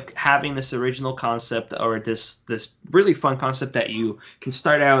about like having this original concept or this really fun concept that you can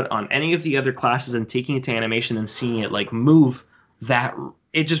start out on any of the other classes and taking it to animation and seeing it like move, that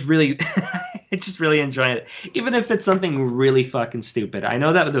it just really enjoying it, even if it's something really fucking stupid. I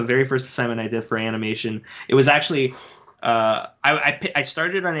know that the very first assignment I did for animation, it was actually I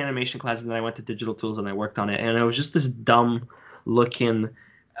started on animation class and then I went to digital tools and I worked on it, and it was just this dumb looking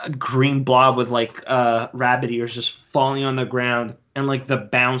green blob with like rabbit ears just falling on the ground, and like the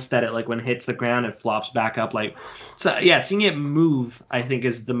bounce that it like when it hits the ground it flops back up. Like, so yeah, seeing it move I think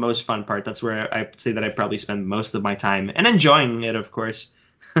is the most fun part. That's where I say that I probably spend most of my time, and enjoying it, of course.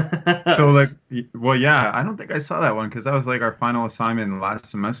 So like, well, yeah, I don't think I saw that one because that was like our final assignment last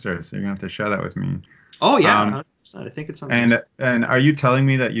semester, so you're gonna have to share that with me. Oh yeah, 100%. I think it's something. And are you telling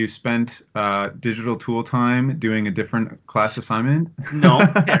me that you spent digital tool time doing a different class assignment? No,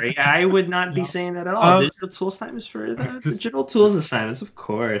 Terry, I would not be saying that at all. Digital tools time is for the digital tools assignments, of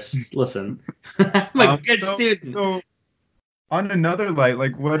course. Listen, I'm a good student. So on another light,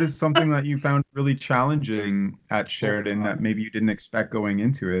 like what is something that you found really challenging at Sheridan that maybe you didn't expect going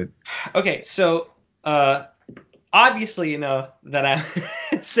into it? Okay, so obviously you know that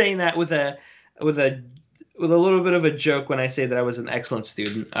I'm saying that with a little bit of a joke when I say that I was an excellent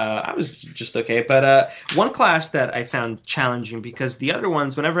student. I was just okay. But one class that I found challenging, because the other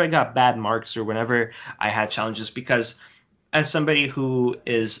ones, whenever I got bad marks or whenever I had challenges, because as somebody who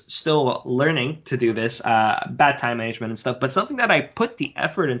is still learning to do this, bad time management and stuff, but something that I put the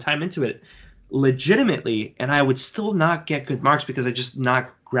effort and time into it legitimately, and I would still not get good marks because I just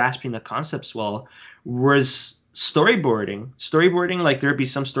not grasping the concepts well, was storyboarding. Like there'd be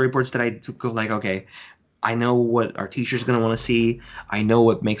some storyboards that I'd go like, okay, I know what our teacher's going to want to see. I know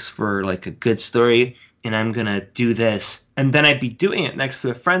what makes for like a good story, and I'm going to do this. And then I'd be doing it next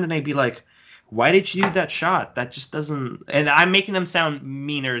to a friend and I'd be like, why did you do that shot? That just doesn't, and I'm making them sound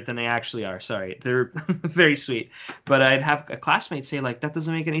meaner than they actually are. Sorry. They're very sweet. But I'd have a classmate say like, that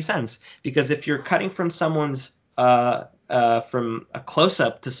doesn't make any sense, because if you're cutting from someone's from a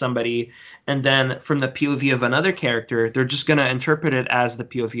close-up to somebody and then from the POV of another character, they're just going to interpret it as the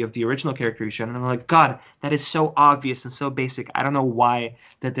POV of the original character you showed. And I'm like, God, that is so obvious and so basic. I don't know why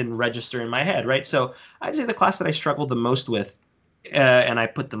that didn't register in my head, right? So I'd say the class that I struggled the most with and I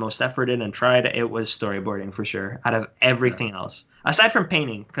put the most effort in and tried, it was storyboarding for sure, out of everything else. Aside from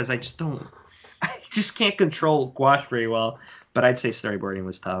painting, because I just can't control gouache very well. But I'd say storyboarding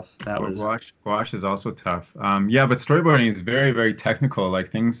was tough. Gouache is also tough. Yeah, but storyboarding is very, very technical. Like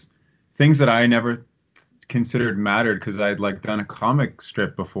things that I never considered mattered because I'd like done a comic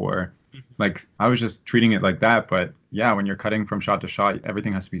strip before. Like I was just treating it like that, but yeah, when you're cutting from shot to shot,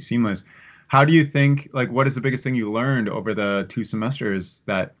 everything has to be seamless. How do you think, like, what is the biggest thing you learned over the 2 semesters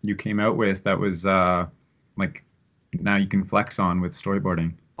that you came out with that was like now you can flex on with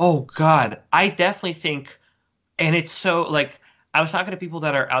storyboarding? Oh God, I definitely think, and it's so like I was talking to people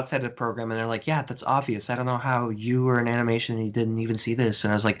that are outside of the program, and they're like, "Yeah, that's obvious. I don't know how you were in animation and you didn't even see this."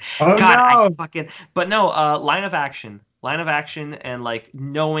 And I was like, Oh "God, I no! fucking." But no, line of action, and like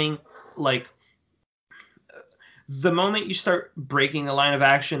knowing like the moment you start breaking the line of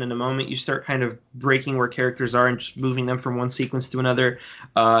action and the moment you start kind of breaking where characters are and just moving them from one sequence to another,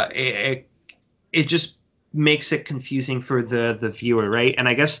 it just makes it confusing for the viewer, right? And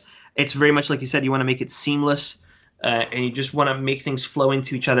I guess it's very much like you said, you want to make it seamless, and you just want to make things flow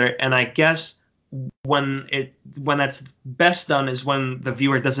into each other. And I guess when that's best done is when the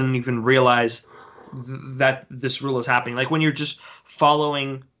viewer doesn't even realize that this rule is happening. Like when you're just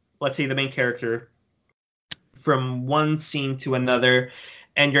following, let's say, the main character from one scene to another,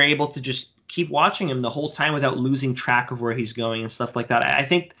 and you're able to just keep watching him the whole time without losing track of where he's going and stuff like that. I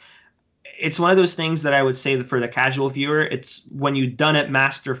think it's one of those things that I would say that for the casual viewer, it's when you've done it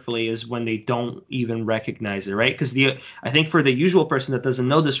masterfully is when they don't even recognize it, right? Because I think for the usual person that doesn't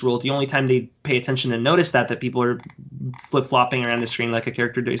know this rule, the only time they pay attention and notice that people are flip-flopping around the screen like a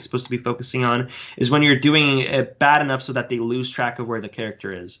character they're supposed to be focusing on is when you're doing it bad enough so that they lose track of where the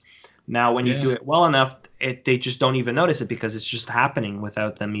character is. Now, when you do it well enough, they just don't even notice it because it's just happening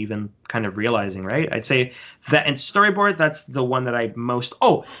without them even kind of realizing, right? I'd say that in storyboard, that's the one that I most...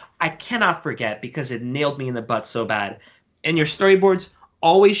 Oh, I cannot forget because it nailed me in the butt so bad. In your storyboards,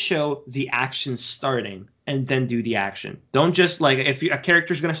 always show the action starting and then do the action. Don't just, like, if a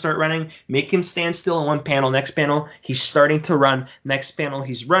character's going to start running, make him stand still in one panel. Next panel, he's starting to run. Next panel,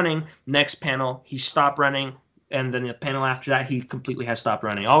 he's running. Next panel, he stopped running. And then the panel after that, he completely has stopped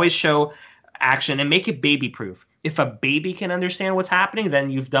running. Always show action and make it baby proof. If a baby can understand what's happening, then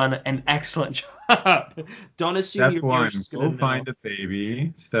you've done an excellent job. Don't assume Step your one, viewer's just gonna go find a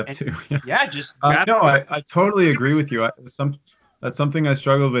baby. Step and, two, yeah, just grab no, I totally agree with you. That's something I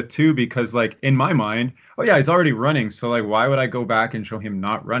struggled with too, because like in my mind, oh yeah, he's already running. So like, why would I go back and show him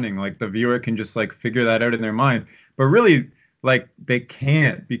not running? Like the viewer can just like figure that out in their mind. But really, like they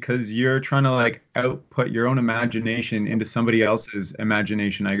can't, because you're trying to like output your own imagination into somebody else's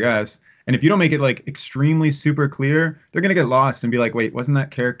imagination, I guess. And if you don't make it like extremely super clear, they're gonna get lost and be like, wait, wasn't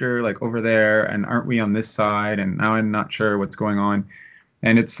that character like over there? And aren't we on this side? And now I'm not sure what's going on.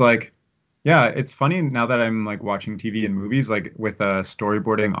 And it's like, yeah, it's funny now that I'm like watching TV and movies, like with a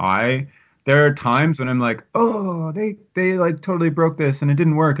storyboarding eye. There are times when I'm like, oh, they like totally broke this and it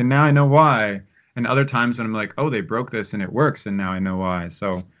didn't work, and now I know why. And other times when I'm like, oh, they broke this and it works, and now I know why.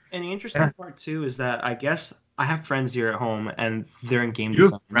 So, and the interesting part too is that I guess I have friends here at home and they're in game you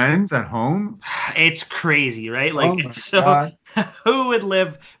design. have friends at home? It's crazy, right? Like, Oh my it's so God. who would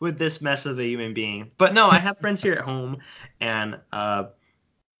live with this mess of a human being? But no, I have friends here at home, and I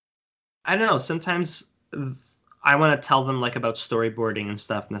don't know. Sometimes I want to tell them like about storyboarding and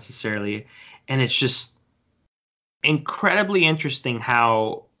stuff necessarily, and it's just incredibly interesting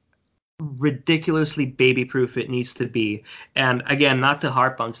how ridiculously baby proof it needs to be. And again, not to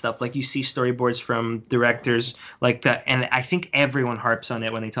harp on stuff, like you see storyboards from directors like that, and I think everyone harps on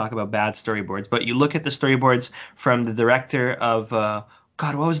it when they talk about bad storyboards, but you look at the storyboards from the director of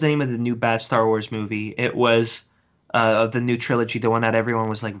God, what was the name of the new bad Star Wars movie? It was the new trilogy, the one that everyone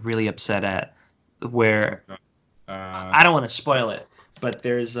was like really upset at, where I don't want to spoil it, but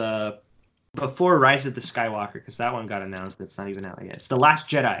there's before Rise of the Skywalker, because that one got announced. It's not even out yet. It's The Last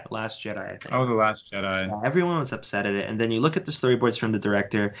Jedi. Last Jedi, I think. Oh, The Last Jedi. Yeah, everyone was upset at it. And then you look at the storyboards from the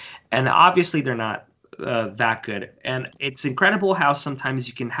director, and obviously they're not that good. And it's incredible how sometimes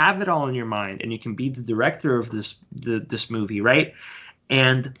you can have it all in your mind, and you can be the director of this movie, right?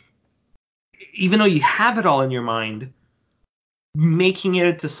 And even though you have it all in your mind, making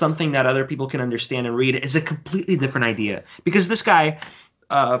it to something that other people can understand and read is a completely different idea. Because this guy...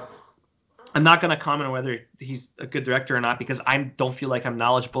 I'm not going to comment on whether he's a good director or not, because I don't feel like I'm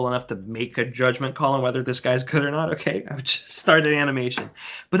knowledgeable enough to make a judgment call on whether this guy's good or not. Okay, I've just started animation.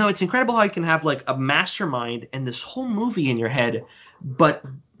 But no, it's incredible how you can have like a mastermind and this whole movie in your head, but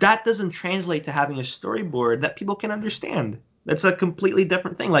that doesn't translate to having a storyboard that people can understand. That's a completely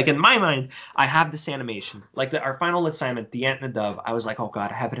different thing. Like in my mind, I have this animation. Like our final assignment, The Ant and the Dove, I was like, oh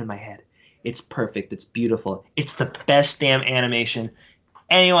God, I have it in my head. It's perfect. It's beautiful. It's the best damn animation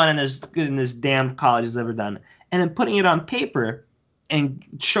anyone in this damn college has ever done. And then putting it on paper and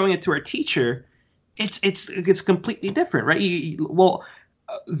showing it to our teacher, it's completely different, right?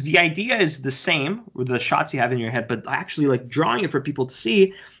 The idea is the same with the shots you have in your head, but actually like drawing it for people to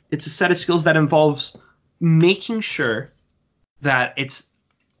see, it's a set of skills that involves making sure that it's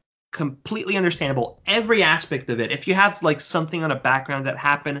completely understandable, every aspect of it. If you have like something on a background that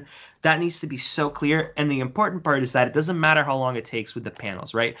happened, that needs to be so clear. And the important part is that it doesn't matter how long it takes with the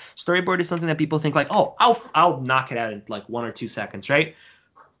panels, right? Storyboard is something that people think like, oh, I'll knock it out in like 1 or 2 seconds, right?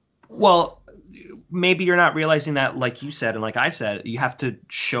 Well, maybe you're not realizing that, like you said and like I said, you have to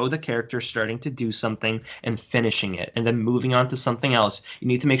show the character starting to do something and finishing it and then moving on to something else. You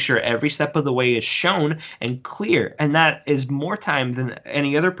need to make sure every step of the way is shown and clear, and that is more time than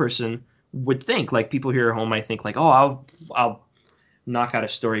any other person would think. Like people here at home might think like, oh, I'll knock out a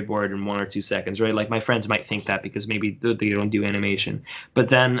storyboard in 1 or 2 seconds, right? Like my friends might think that because maybe they don't do animation. But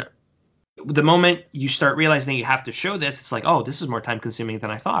then the moment you start realizing that you have to show this, it's like, oh, this is more time consuming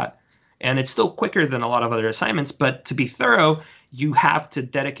than I thought. And it's still quicker than a lot of other assignments, but to be thorough, you have to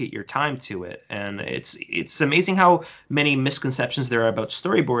dedicate your time to it. And it's amazing how many misconceptions there are about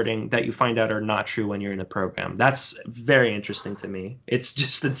storyboarding that you find out are not true when you're in a program. That's very interesting to me. It's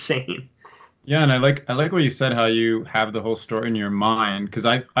just insane. Yeah, and I like what you said, how you have the whole story in your mind, because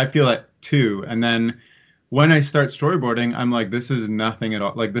I feel that too. And then when I start storyboarding, I'm like, this is nothing at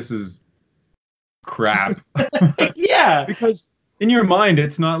all. Like, this is crap. Yeah. Because in your mind,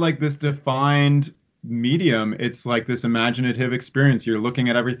 it's not like this defined medium. It's like this imaginative experience. You're looking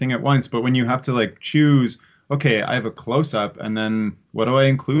at everything at once. But when you have to like choose, okay, I have a close-up, and then what do I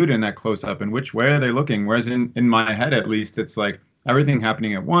include in that close-up, and which way are they looking? Whereas in my head, at least, it's like everything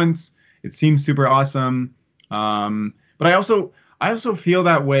happening at once. It seems super awesome. But I also feel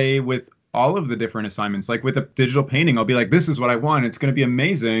that way with all of the different assignments. Like with a digital painting, I'll be like, this is what I want. It's going to be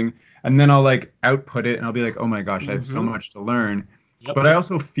amazing. And then I'll like output it and I'll be like, oh my gosh, I have so much to learn. Yep. But I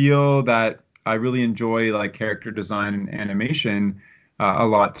also feel that I really enjoy like character design and animation a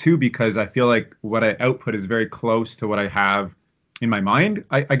lot too, because I feel like what I output is very close to what I have in my mind.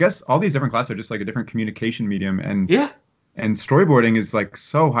 I guess all these different classes are just like a different communication medium. And storyboarding is like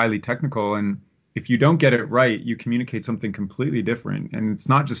so highly technical. And if you don't get it right, you communicate something completely different. And it's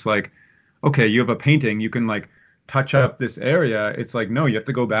not just like, okay, you have a painting, you can like touch up this area. It's like, no, you have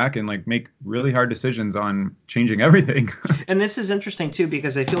to go back and like make really hard decisions on changing everything. And this is interesting too,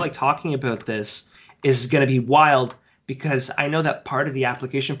 because I feel like talking about this is going to be wild, because I know that part of the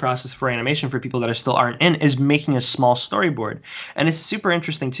application process for animation for people that still aren't in is making a small storyboard. And it's super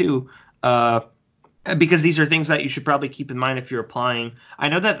interesting too, because these are things that you should probably keep in mind if you're applying. I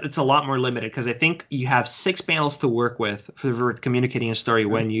know that it's a lot more limited, because I think you have 6 panels to work with for communicating a story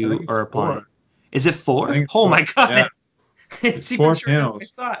when you are applying. 4. Is it 4? Oh my God. Yeah. It's 4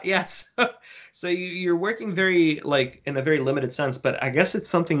 panels. I thought. Yes. So you're working very like in a very limited sense, but I guess it's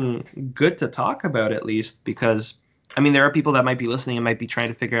something good to talk about at least, because I mean, there are people that might be listening and might be trying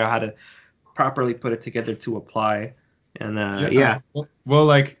to figure out how to properly put it together to apply. And Well,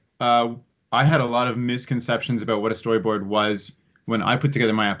 like I had a lot of misconceptions about what a storyboard was when I put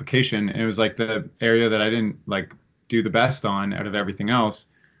together my application, and it was like the area that I didn't like do the best on out of everything else.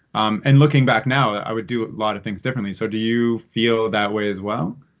 And looking back now, I would do a lot of things differently. So do you feel that way as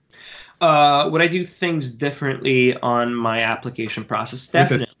well? Would I do things differently on my application process?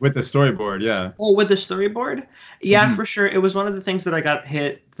 Definitely. With the storyboard, yeah. Oh, with the storyboard? Yeah, for sure. It was one of the things that I got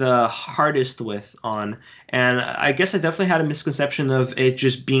hit the hardest with on. And I guess I definitely had a misconception of it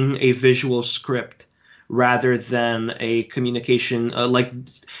just being a visual script rather than a communication.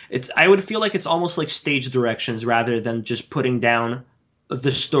 I would feel like it's almost like stage directions rather than just putting down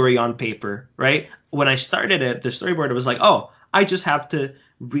the story on paper, right? When I started it, the storyboard, it was like, oh, I just have to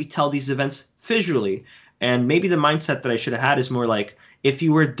retell these events visually. And maybe the mindset that I should have had is more like, if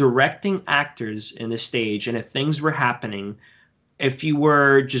you were directing actors in the stage and if things were happening, if you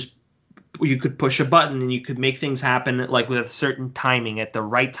were just, you could push a button and you could make things happen like with a certain timing at the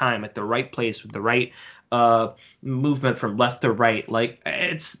right time, at the right place, with the right movement from left to right. Like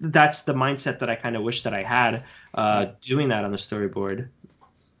that's the mindset that I kind of wish that I had doing that on the storyboard.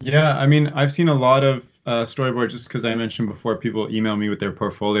 Yeah, I mean, I've seen a lot of storyboards just because I mentioned before, people email me with their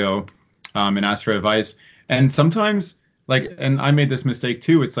portfolio and ask for advice. And sometimes, like, and I made this mistake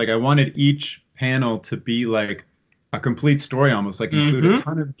too, it's like I wanted each panel to be like a complete story almost, like include a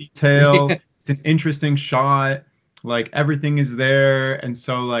ton of detail. It's an interesting shot, like everything is there. And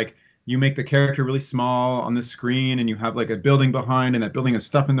so like you make the character really small on the screen and you have like a building behind, and that building has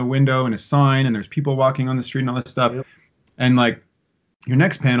stuff in the window and a sign, and there's people walking on the street and all this stuff. Yep. And like your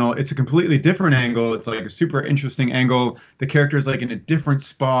next panel, it's a completely different angle. It's like a super interesting angle. The character is like in a different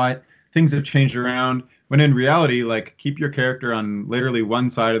spot. Things have changed around. When in reality, like keep your character on literally one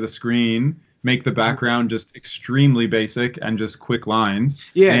side of the screen, make the background just extremely basic and just quick lines.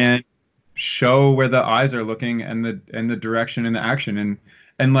 Yeah. And show where the eyes are looking and the direction and the action.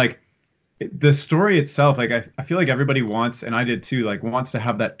 And like the story itself, like I feel like everybody wants, and I did too, like wants to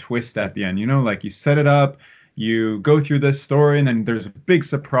have that twist at the end. Like you set it up, you go through this story, and then there's a big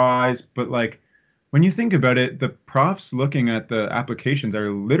surprise. But like when you think about it, the profs looking at the applications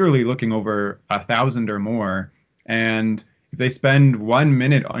are literally looking over 1,000 or more, and if they spend 1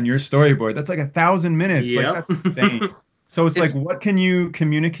 minute on your storyboard, that's like 1,000 minutes. Like Yep. that's insane. So it's It's like, what can you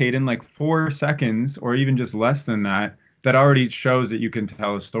communicate in like 4 seconds or even just less than that, that already shows that you can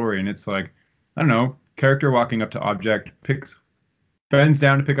tell a story? And it's like, I don't know, character walking up to object, bends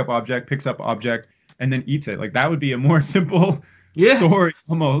down to pick up object, picks up object, and then eats it. Like that would be a more simple yeah. story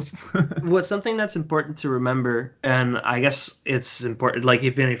almost. What's something that's important to remember, and I guess it's important, like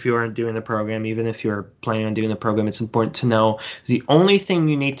even if you aren't doing the program, even if you're planning on doing the program, it's important to know the only thing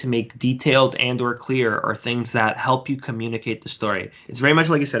you need to make detailed and or clear are things that help you communicate the story. It's very much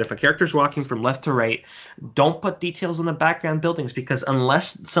like you said, if a character's walking from left to right, don't put details on the background buildings, because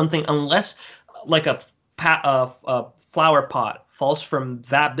unless like a flower pot falls from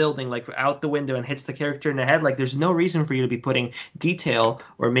that building like out the window and hits the character in the head, like there's no reason for you to be putting detail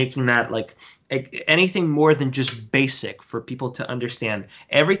or making that like anything more than just basic for people to understand.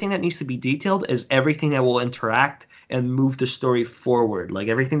 Everything that needs to be detailed is everything that will interact and move the story forward, like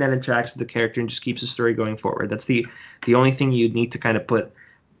everything that interacts with the character and just keeps the story going forward. That's the only thing you need to kind of put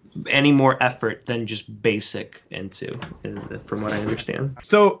any more effort than just basic into, from what I understand.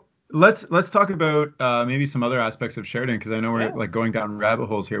 So let's talk about maybe some other aspects of Sheridan, because I know we're like going down rabbit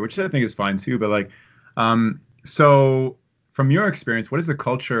holes here, which I think is fine too. But like, so from your experience, what is the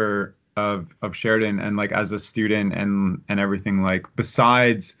culture of Sheridan, and like as a student and everything, like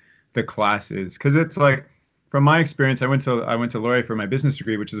besides the classes? Because it's like, from my experience, I went to Laurier for my business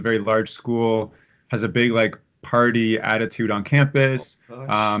degree, which is a very large school, has a big like party attitude on campus.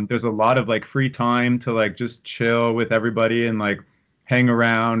 There's a lot of like free time to like just chill with everybody and like hang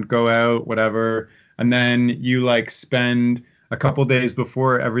around, go out, whatever. And then you like spend a couple days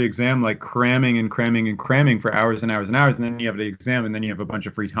before every exam like cramming and cramming and cramming for hours and hours and hours, and then you have the exam, and then you have a bunch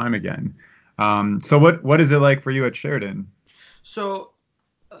of free time again. So what is it like for you at Sheridan? So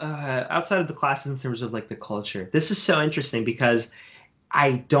outside of the classes, in terms of like the culture, this is so interesting because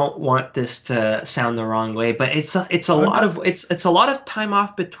I don't want this to sound the wrong way, but it's a lot of time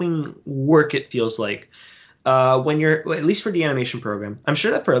off between work, it feels like. When you're, at least for the animation program, I'm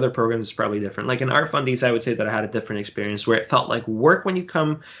sure that for other programs it's probably different. Like in Art Fundies, I would say that I had a different experience where it felt like work when you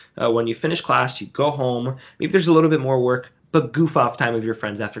finish class, you go home. Maybe there's a little bit more work, but goof off time with your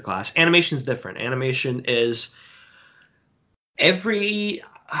friends after class. Animation's different. Animation is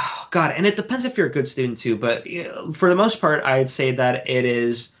and it depends if you're a good student too. But for the most part, I'd say that it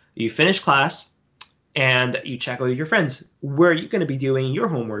is you finish class, and you check out with your friends. Where are you going to be doing your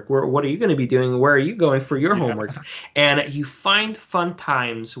homework? What are you going to be doing? Where are you going for your homework? And you find fun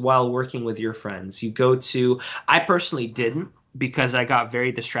times while working with your friends. I personally didn't, because I got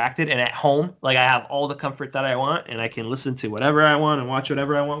very distracted. And at home, like I have all the comfort that I want, and I can listen to whatever I want and watch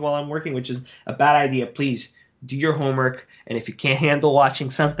whatever I want while I'm working, which is a bad idea. Please do your homework. And if you can't handle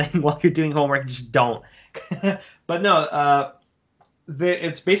watching something while you're doing homework, just don't. But no,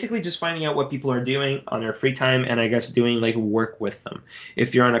 it's basically just finding out what people are doing on their free time, and I guess doing like work with them.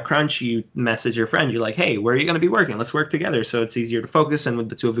 If you're on a crunch, you message your friend. You're like, hey, where are you going to be working? Let's work together. So it's easier to focus, and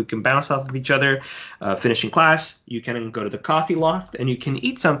the two of you can bounce off of each other. Finishing class, you can go to the coffee loft and you can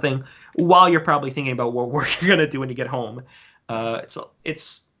eat something while you're probably thinking about what work you're going to do when you get home.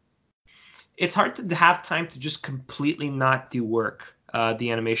 It's hard to have time to just completely not do work.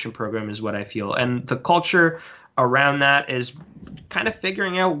 The animation program is what I feel, and the culture around that is kind of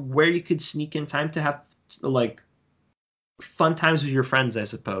figuring out where you could sneak in time to have like fun times with your friends, I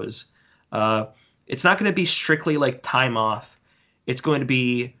suppose. It's not going to be strictly like time off. It's going to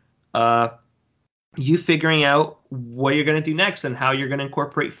be you figuring out what you're going to do next and how you're going to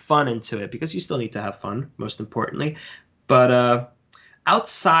incorporate fun into it, because you still need to have fun, most importantly. But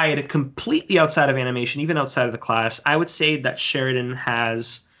completely outside of animation, even outside of the class, I would say that Sheridan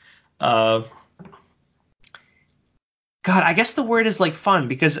has I guess the word is like fun,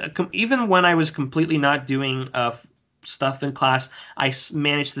 because even when I was completely not doing stuff in class, I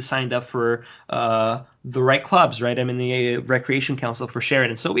managed to sign up for the right clubs, right? I'm in the recreation council for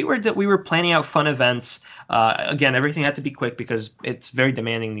Sheridan. So we were planning out fun events. Again, everything had to be quick because it's very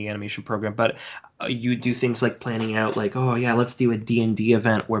demanding, the animation program. But you do things like planning out like, oh yeah, let's do a D&D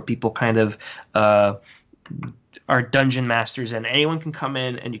event where people kind of are dungeon masters, and anyone can come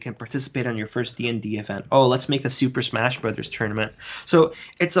in and you can participate on your first D&D event. Oh, let's make a Super Smash Brothers tournament. So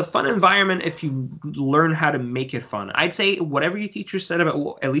it's a fun environment if you learn how to make it fun. I'd say whatever your teacher said about,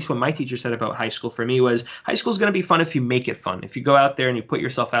 well, at least what my teacher said about high school for me was, high school is going to be fun if you make it fun. If you go out there and you put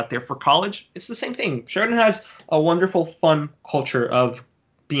yourself out there. For college, it's the same thing. Sheridan has a wonderful, fun culture of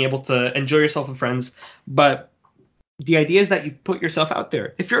being able to enjoy yourself with friends, but the idea is that you put yourself out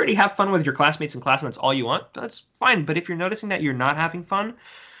there. If you already have fun with your classmates in class and that's all you want, that's fine. But if you're noticing that you're not having fun,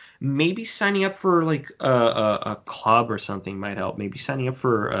 maybe signing up for like a club or something might help. Maybe signing up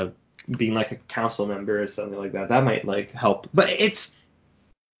for being like a council member or something like that. That might like help. But it's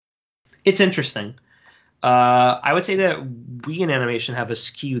interesting. I would say that we in animation have a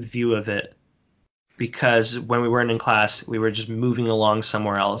skewed view of it, because when we weren't in class, we were just moving along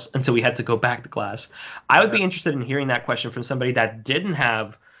somewhere else until we had to go back to class. I would be interested in hearing that question from somebody that didn't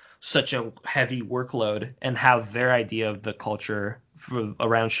have such a heavy workload and how their idea of the culture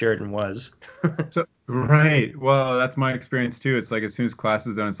around Sheridan was. Right. Well, that's my experience too. It's like as soon as class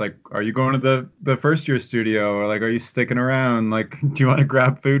is done, it's like, are you going to the first year studio, or like, are you sticking around? Like, do you want to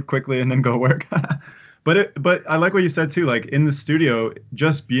grab food quickly and then go work? But I like what you said too, like in the studio,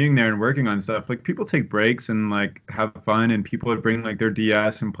 just being there and working on stuff, like people take breaks and like have fun, and people would bring like their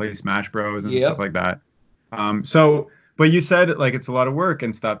DS and play Smash Bros and stuff like that. But you said like it's a lot of work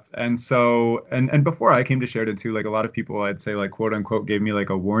and stuff. And so, and before I came to Sheridan too, like a lot of people, I'd say like quote unquote gave me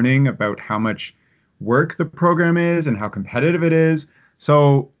like a warning about how much work the program is and how competitive it is.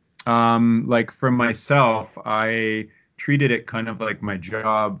 So like for myself, I treated it kind of like my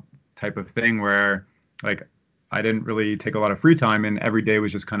job type of thing, where like I didn't really take a lot of free time, and every day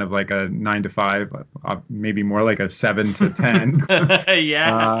was just kind of like a 9 to 5, maybe more like a 7 to 10.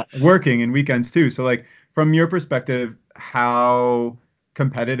 Working and weekends too. So like from your perspective, how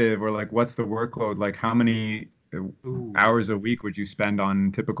competitive, or like what's the workload? Like how many hours a week would you spend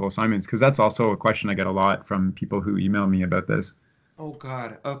on typical assignments? Because that's also a question I get a lot from people who email me about this. Oh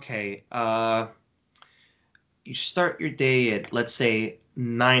God. Okay. You start your day at, let's say,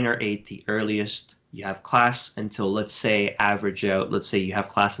 9 or 8, the earliest. You have class until, let's say, average out. Let's say you have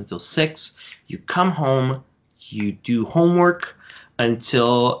class until 6. You come home, you do homework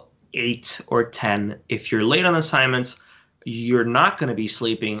until 8 or 10. If you're late on assignments, you're not going to be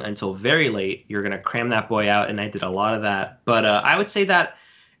sleeping until very late. You're going to cram that boy out, and I did a lot of that. But I would say that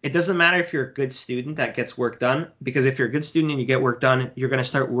it doesn't matter if you're a good student that gets work done, because if you're a good student and you get work done, you're going to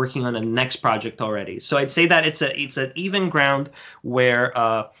start working on the next project already. So I'd say that it's an even ground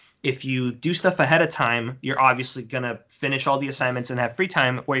where if you do stuff ahead of time, you're obviously going to finish all the assignments and have free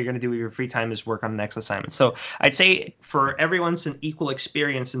time. What you're going to do with your free time is work on the next assignment. So I'd say for everyone's an equal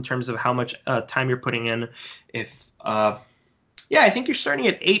experience in terms of how much time you're putting in. I think you're starting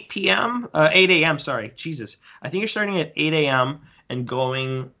at 8 a.m. Sorry, Jesus. I think you're starting at 8 a.m. and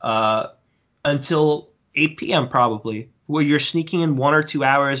going until 8 p.m. probably, where you're sneaking in 1 or 2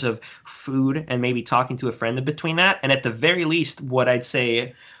 hours of food and maybe talking to a friend in between that. And at the very least, what I'd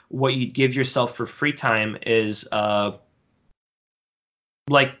say, what you'd give yourself for free time is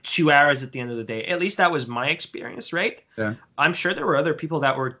like 2 hours at the end of the day. At least that was my experience, right? Yeah. I'm sure there were other people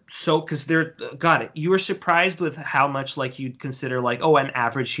that were because you were surprised with how much like you'd consider like, oh, an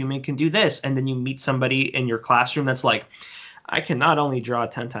average human can do this. And then you meet somebody in your classroom that's like, I can not only draw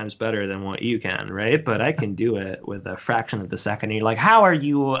 10 times better than what you can, right? But I can do it with a fraction of the second. And you're like, how are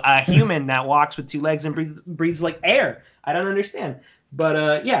you a human that walks with 2 legs and breathes like air? I don't understand.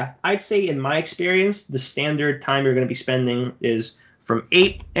 But I'd say in my experience, the standard time you're going to be spending is from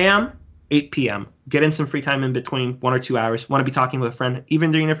 8 a.m., 8 p.m. Get in some free time in between, 1 or 2 hours. Want to be talking with a friend.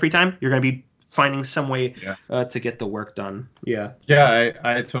 Even during the free time, you're going to be finding some way to get the work done. Yeah. Yeah,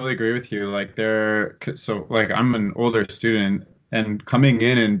 I totally agree with you. Like I'm an older student, and coming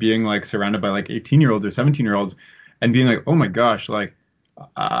in and being like surrounded by like 18-year-olds or 17-year-olds and being like, oh my gosh, like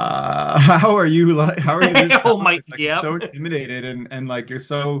how are you this oh my so intimidated and like you're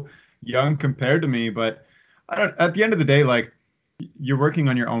so young compared to me. But at the end of the day, like you're working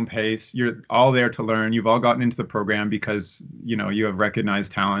on your own pace. You're all there to learn. You've all gotten into the program because, you have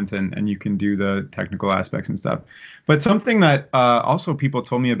recognized talent and you can do the technical aspects and stuff. But something that also people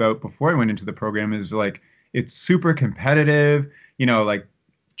told me about before I went into the program is like, it's super competitive, like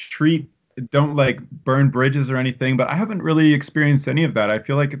don't like burn bridges or anything. But I haven't really experienced any of that. I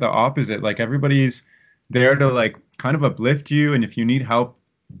feel like the opposite, like everybody's there to like kind of uplift you. And if you need help,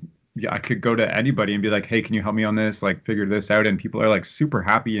 I could go to anybody and be like, hey, can you help me on this? Like figure this out. And people are like super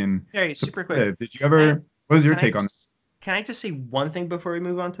happy and super quick. Did you ever, what was your take on this? Can I just say one thing before we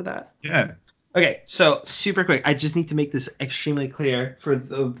move on to that? Yeah. Okay, so super quick. I just need to make this extremely clear for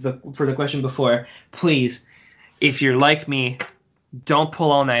the question before. Please, if you're like me, don't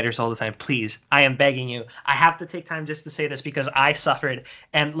pull all-nighters all the time, please. I am begging you. I have to take time just to say this because I suffered.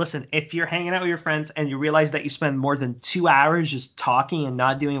 And listen, if you're hanging out with your friends and you realize that you spend more than 2 hours just talking and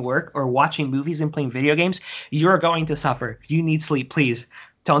not doing work or watching movies and playing video games, you're going to suffer. You need sleep, please.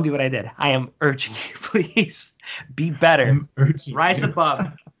 Don't do what I did. I am urging you, please. Be better. Rise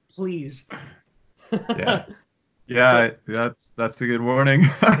above, please. Yeah. Yeah, that's a good warning.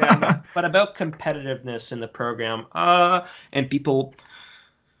 Yeah, but about competitiveness in the program, and people,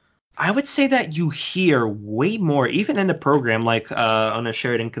 I would say that you hear way more, even in the program, like on a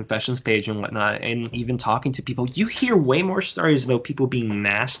Sheridan Confessions page and whatnot, and even talking to people, you hear way more stories about people being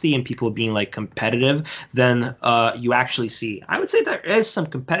nasty and people being like competitive than you actually see. I would say there is some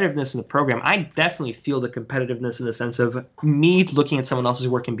competitiveness in the program. I definitely feel the competitiveness in the sense of me looking at someone else's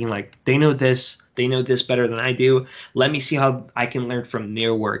work and being like, they know this better than I do. Let me see how I can learn from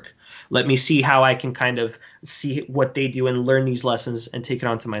their work. Let me see how I can kind of see what they do and learn these lessons and take it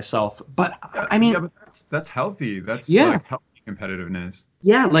on to myself. But I mean, but that's healthy. That's like healthy competitiveness.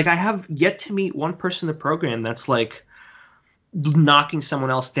 Yeah, like I have yet to meet one person in the program that's like knocking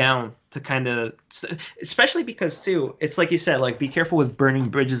someone else down to kind of, especially because too, it's like you said, like be careful with burning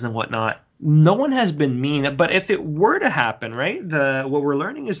bridges and whatnot. No one has been mean, but if it were to happen, right? What we're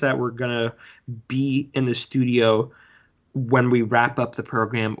learning is that we're gonna be in the studio when we wrap up the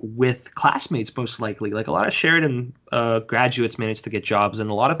program with classmates, most likely. Like a lot of Sheridan graduates manage to get jobs,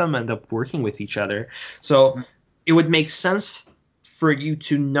 and a lot of them end up working with each other. So it would make sense for you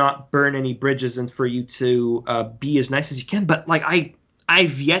to not burn any bridges and for you to be as nice as you can. But like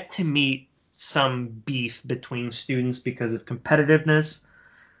I've yet to meet some beef between students because of competitiveness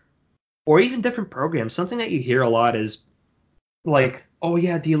or even different programs. Something that you hear a lot is like, oh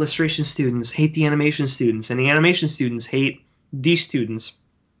yeah, the illustration students hate the animation students, and the animation students hate these students.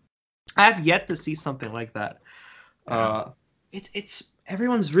 I have yet to see something like that. It's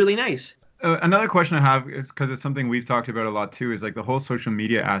everyone's really nice. Another question I have is, because it's something we've talked about a lot too, is like the whole social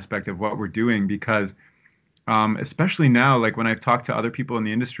media aspect of what we're doing, because especially now, like when I've talked to other people in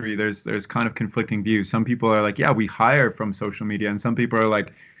the industry, there's kind of conflicting views. Some people are like, yeah, we hire from social media, and some people are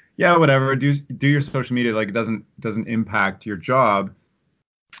like, yeah, whatever, do your social media, like it doesn't impact your job.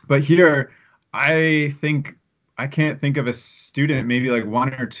 But here, I can't think of a student, maybe like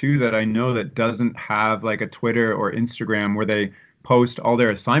one or two that I know that doesn't have like a Twitter or Instagram where they post all their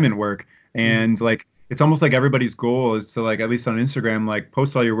assignment work. And like it's almost like everybody's goal is to, like, at least on Instagram, like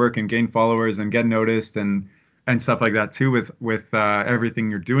post all your work and gain followers and get noticed and stuff like that too with everything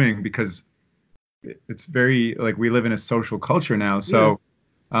you're doing, because it's very, like, we live in a social culture now. So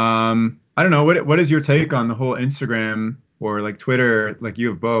I don't know, what is your take on the whole Instagram or like Twitter? Like you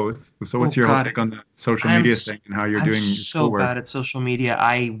have both. So what's your whole take on the social media thing and how you're doing your schoolwork? I'm so bad at social media.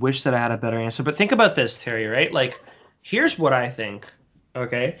 I wish that I had a better answer. But think about this, Terry, right? Like, here's what I think.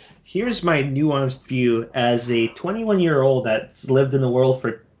 Okay, here's my nuanced view as a 21-year-old that's lived in the world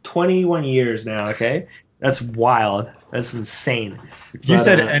for 21 years now. Okay, that's wild. That's insane. If you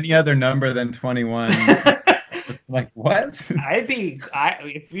said any other number than 21, like what?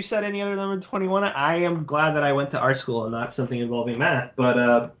 If you said any other number than 21, I am glad that I went to art school and not something involving math.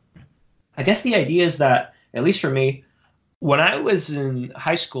 But I guess the idea is that, at least for me, when I was in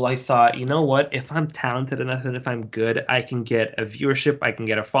high school, I thought, you know what, if I'm talented enough and if I'm good, I can get a viewership, I can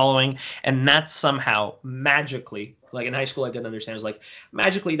get a following, and that's somehow magically, like in high school I didn't understand, it was like,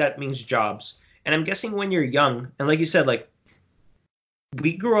 magically that means jobs. And I'm guessing when you're young, and like you said, like,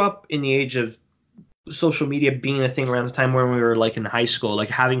 we grew up in the age of social media being a thing around the time when we were like in high school, like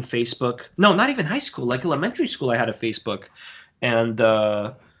having Facebook. No, not even high school, like elementary school I had a Facebook. And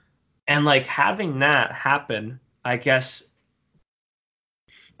like having that happen, I guess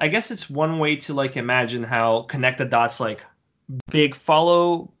it's one way to like imagine how connect the dots, like big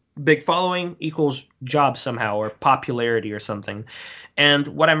following equals job somehow, or popularity or something. And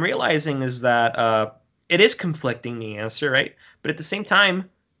what I'm realizing is that it is conflicting, the answer, right? But at the same time,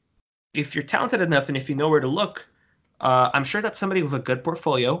 if you're talented enough and if you know where to look, I'm sure that somebody with a good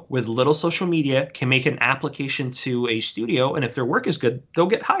portfolio with little social media can make an application to a studio, and if their work is good, they'll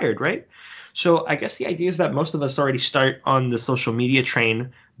get hired, right? So I guess the idea is that most of us already start on the social media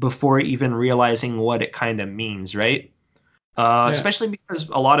train before even realizing what it kind of means, right? Especially because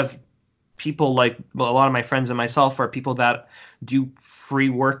a lot of people, like a lot of my friends and myself, are people that do free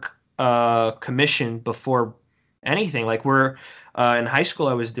work commission before anything. Like we're in high school,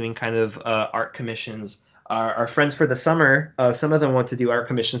 I was doing kind of art commissions. Our friends for the summer, some of them want to do art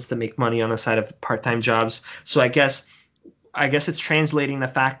commissions to make money on the side of part-time jobs. So I guess it's translating the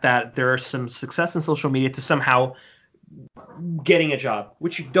fact that there is some success in social media to somehow getting a job,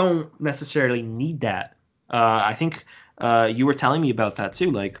 which you don't necessarily need that. I think you were telling me about that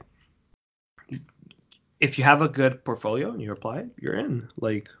too. Like, if you have a good portfolio and you apply, you're in,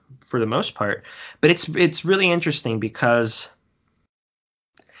 like, for the most part. But it's really interesting because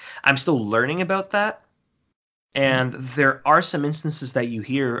I'm still learning about that. And there are some instances that you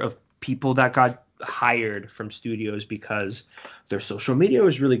hear of people that got hired from studios because their social media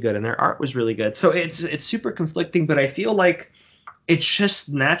was really good and their art was really good. So it's super conflicting, but I feel like it's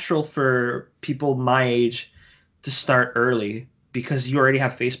just natural for people my age to start early because you already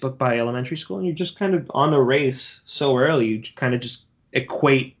have Facebook by elementary school and you're just kind of on a race so early. You kind of just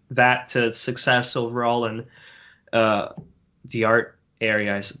equate that to success overall in the art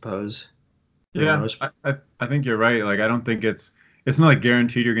area, I suppose. Yeah, I think you're right. Like, I don't think it's not like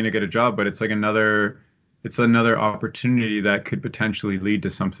guaranteed you're going to get a job, but it's like another opportunity that could potentially lead to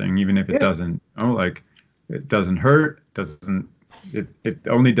something, even if it doesn't. Oh, like, it doesn't hurt, it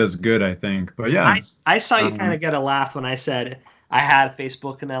only does good, I think. But yeah, I saw you kind of get a laugh when I said I had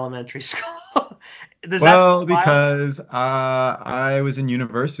Facebook in elementary school. Because I was in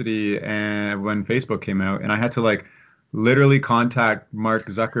university and when Facebook came out, and I had to like literally contact Mark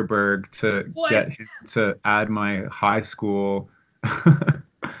Zuckerberg to get him to add my high school.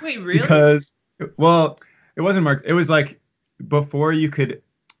 Wait, really? Because, well, it wasn't Mark. It was like before you could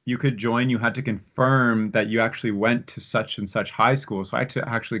join, you had to confirm that you actually went to such and such high school. So I had to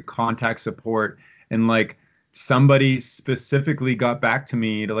actually contact support, and like somebody specifically got back to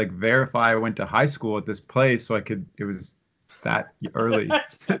me to like verify I went to high school at this place, so it was that early.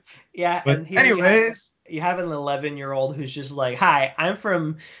 Yeah. But and here anyways, you have an 11-year-old who's just like, hi, I'm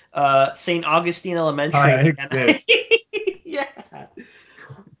from St. Augustine Elementary. I exist. Yeah.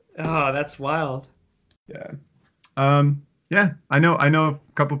 Oh, that's wild. Yeah. Yeah, I know a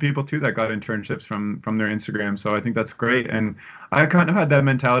couple people too that got internships from their Instagram, so I think that's great. And I kind of had that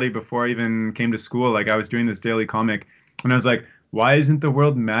mentality before I even came to school. Like, I was doing this daily comic and I was like, why isn't the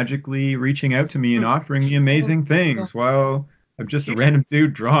world magically reaching out to me and offering me amazing things? Well, I'm just a random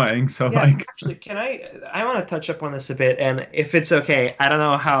dude drawing. So yeah, like, actually, I want to touch up on this a bit, and if it's okay, I don't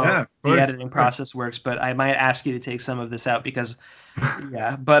know how the editing process works, but I might ask you to take some of this out because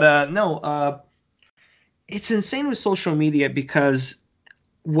yeah, but no, it's insane with social media because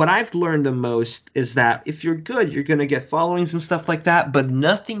what I've learned the most is that if you're good, you're going to get followings and stuff like that, but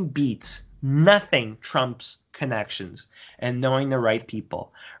nothing trumps connections and knowing the right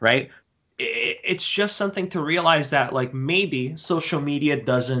people, right? It's just something to realize that, like, maybe social media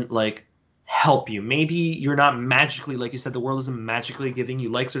doesn't like help you. Maybe you're not magically, like you said, the world isn't magically giving you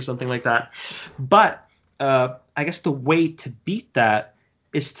likes or something like that. But I guess the way to beat that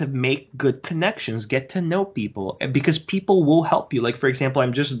is to make good connections, get to know people, because people will help you. Like, for example,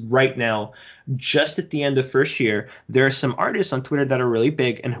 I'm just right now, just at the end of first year, there are some artists on Twitter that are really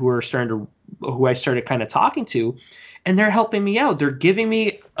big and who I started kind of talking to, and they're helping me out. They're giving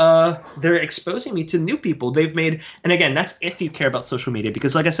me, they're exposing me to new people they've made. And again, that's if you care about social media,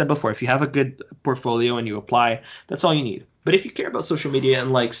 because like I said before, if you have a good portfolio and you apply, that's all you need. But if you care about social media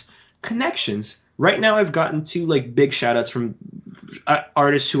and likes, connections, right now I've gotten 2 like big shout outs from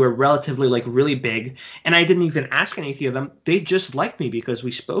artists who are relatively like really big, and I didn't even ask anything of them. They just liked me because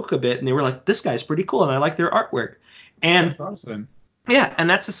we spoke a bit and they were like, this guy's pretty cool and I like their artwork. And that's awesome. Yeah, and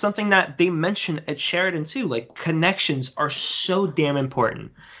that's just something that they mentioned at Sheridan too. Like, connections are so damn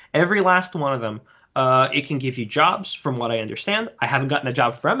important. Every last one of them. It can give you jobs, from what I understand. I haven't gotten a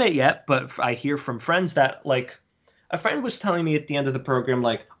job from it yet, but I hear from friends that, like, a friend was telling me at the end of the program,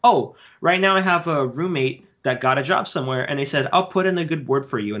 like, oh, right now I have a roommate that got a job somewhere, and they said, I'll put in a good word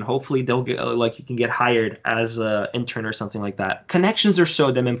for you, and hopefully they'll get, like, you can get hired as an intern or something like that. Connections are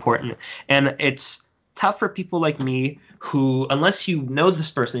so damn important, and it's tough for people like me who, unless you know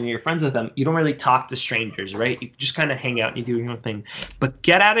this person and you're friends with them, you don't really talk to strangers, right? You just kind of hang out and you do your own thing. But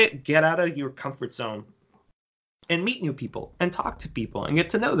get out of your comfort zone and meet new people and talk to people and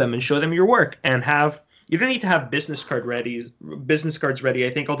get to know them and show them your work and have. You don't need to have business cards ready, I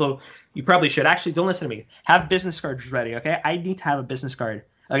think, although you probably should. Actually, don't listen to me. Have business cards ready, okay? I need to have a business card.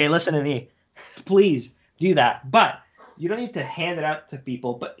 Okay, listen to me. Please do that. But you don't need to hand it out to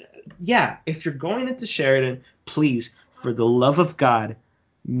people. But yeah, if you're going into Sheridan, please, for the love of God,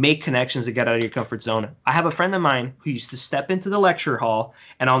 make connections and get out of your comfort zone. I have a friend of mine who used to step into the lecture hall,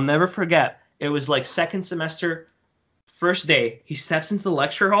 and I'll never forget. It was like second semester, first day. He steps into the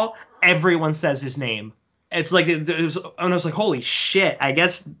lecture hall. Everyone says his name. It's like, and I was like, holy shit, I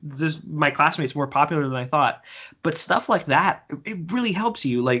guess my classmate's more popular than I thought. But stuff like that, it really helps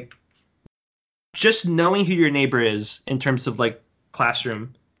you. Like, just knowing who your neighbor is in terms of, like,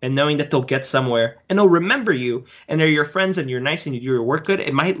 classroom, and knowing that they'll get somewhere and they'll remember you and they're your friends and you're nice and you do your work good,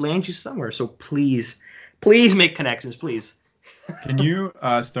 it might land you somewhere. So please, Please make connections, please. Can you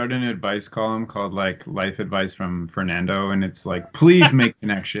start an advice column called like Life Advice from Fernando, and it's like, please make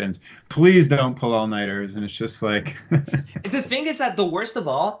connections, please don't pull all-nighters, and it's just like. The thing is that the worst of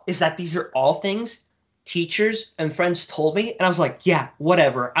all is that these are all things teachers and friends told me, and I was like, yeah,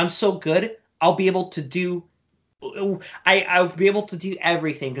 whatever. I'm so good. I'll be able to do. I'll be able to do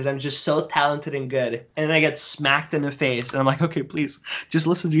everything because I'm just so talented and good. And then I get smacked in the face, and I'm like, okay, please, just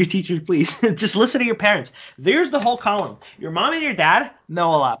listen to your teachers, please. Just listen to your parents. There's the whole column. Your mom and your dad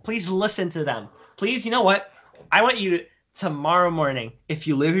know a lot. Please listen to them. Please, you know what? I want you to, tomorrow morning, if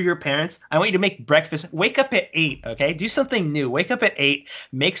you live with your parents, I want you to make breakfast. Wake up at 8, okay? Do something new. Wake up at 8,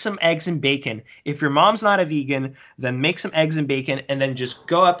 make some eggs and bacon. If your mom's not a vegan, then make some eggs and bacon, and then just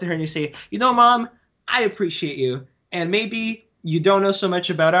go up to her and you say, you know, Mom, I appreciate you, and maybe you don't know so much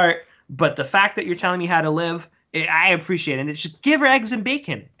about art, but the fact that you're telling me how to live, I appreciate it. And just give her eggs and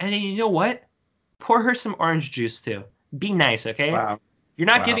bacon. And then you know what? Pour her some orange juice too. Be nice, okay? Wow. You're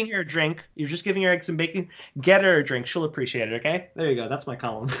not giving her a drink. You're just giving her eggs and bacon. Get her a drink. She'll appreciate it, okay? There you go. That's my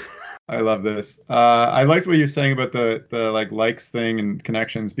column. I love this. I liked what you're saying about the like likes thing and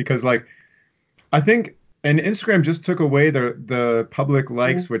connections, because like I think. And Instagram just took away the public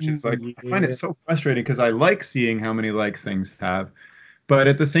likes, which is like, I find it so frustrating because I like seeing how many likes things have. But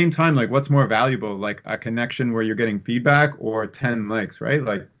at the same time, like, what's more valuable, like a connection where you're getting feedback or 10 likes, right?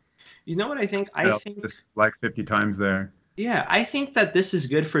 Like, you know what I think? I think just like 50 times there. Yeah, I think that this is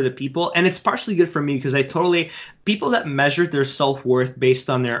good for the people, and it's partially good for me because people that measure their self-worth based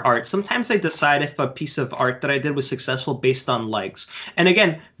on their art, sometimes I decide if a piece of art that I did was successful based on likes. And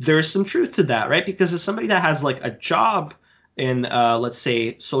again, there's some truth to that, right? Because as somebody that has like a job in, let's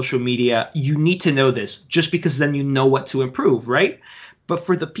say, social media, you need to know this just because then you know what to improve, right? But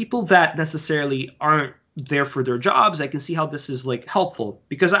for the people that necessarily aren't there for their jobs, I can see how this is like helpful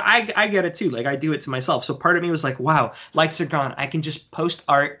because I get it too. Like I do it to myself. So part of me was like, wow, likes are gone. I can just post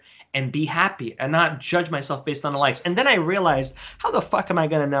art and be happy and not judge myself based on the likes. And then I realized, how the fuck am I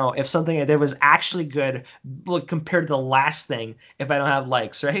going to know if something I did was actually good compared to the last thing if I don't have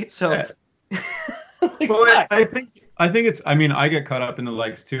likes, right? So yeah. Well, I think it's, I mean, I get caught up in the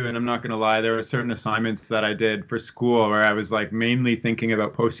likes too, and I'm not going to lie. There were certain assignments that I did for school where I was like mainly thinking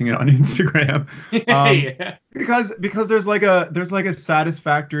about posting it on Instagram. Yeah. Because there's like a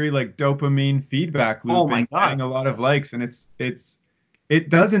satisfactory like dopamine feedback loop and getting a lot of likes, and it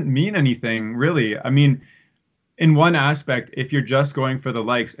doesn't mean anything really. I mean, in one aspect, if you're just going for the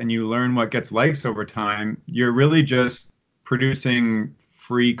likes and you learn what gets likes over time, you're really just producing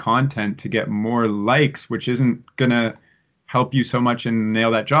free content to get more likes, which isn't gonna help you so much and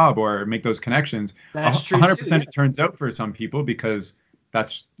nail that job or make those connections. That's true. 100% too, yeah. It turns out for some people because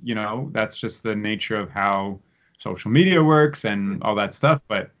that's just the nature of how social media works and all that stuff.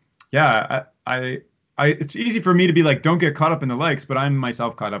 But yeah, I it's easy for me to be like, don't get caught up in the likes, but I'm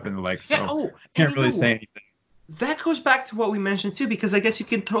myself caught up in the likes, so I can't really say anything. That goes back to what we mentioned too, because I guess you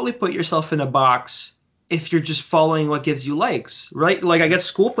can totally put yourself in a box if you're just following what gives you likes, right? Like I guess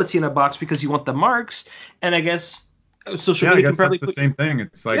school puts you in a box because you want the marks, and I guess social media can probably that's the same thing.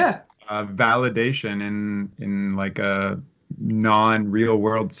 It's like validation in like a non-real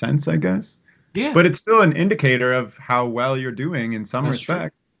world sense, I guess. Yeah. But it's still an indicator of how well you're doing in some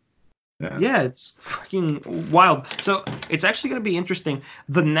respect. Yeah, it's fucking wild. So it's actually going to be interesting.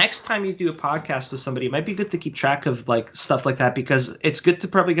 The next time you do a podcast with somebody, it might be good to keep track of like stuff like that, because it's good to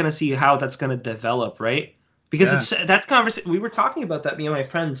probably going to see how that's going to develop, right? Because that's conversation. We were talking about that, me and my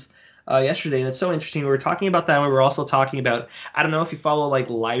friends, yesterday, and it's so interesting. We were talking about that, and we were also talking about, I don't know if you follow like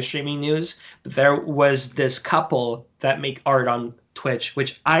live streaming news, but there was this couple that make art on Twitch,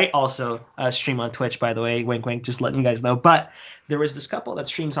 which I also stream on Twitch, by the way, wink wink, just letting you guys know. But there was this couple that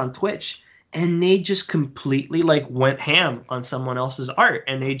streams on Twitch, and they just completely like went ham on someone else's art,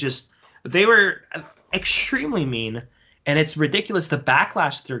 and they were extremely mean, and it's ridiculous the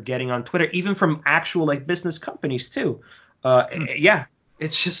backlash they're getting on Twitter, even from actual like business companies too. Yeah,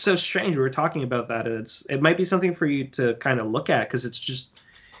 it's just so strange. We were talking about that, and it might be something for you to kind of look at, because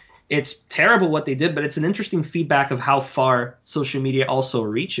it's terrible what they did, but it's an interesting feedback of how far social media also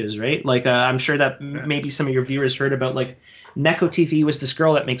reaches, right? Like, I'm sure that maybe some of your viewers heard about, like, Neko TV was this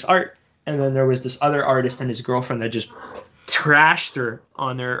girl that makes art, and then there was this other artist and his girlfriend that just trashed her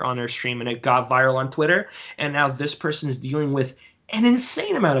on their stream, and it got viral on Twitter, and now this person is dealing with an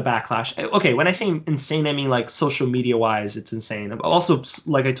insane amount of backlash. Okay, when I say insane, I mean, like, social media-wise, it's insane. Also,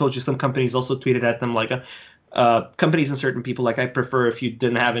 like I told you, some companies also tweeted at them, like, companies and certain people, like, I prefer if you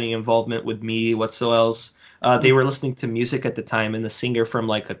didn't have any involvement with me whatsoever. They were listening to music at the time, and the singer from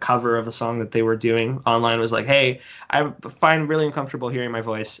like a cover of a song that they were doing online was like, hey, I find really uncomfortable hearing my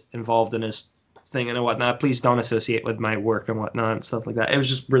voice involved in this thing and whatnot. Please don't associate with my work and whatnot and stuff like that. It was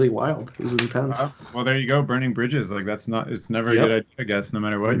just really wild. It was intense. Well, there you go, burning bridges. Like it's never Yep. a good idea, I guess, no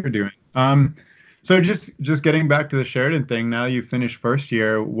matter what you're doing. So just getting back to the Sheridan thing. Now you finished first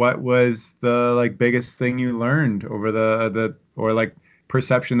year. What was the like biggest thing you learned over the or like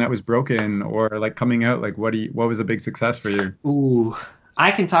perception that was broken or like coming out? Like what was a big success for you? Ooh,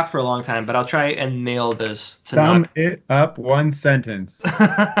 I can talk for a long time, but I'll try and nail this to Sum it up one sentence.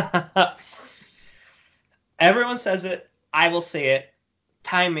 Everyone says it. I will say it.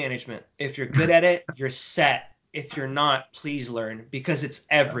 Time management. If you're good at it, you're set. If you're not, please learn, because it's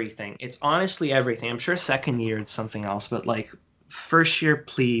everything. It's honestly everything. I'm sure second year it's something else, but like first year,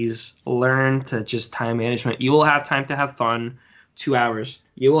 please learn to just time management. You will have time to have fun, 2 hours.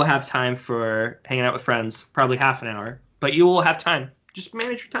 You will have time for hanging out with friends, probably half an hour, but you will have time. Just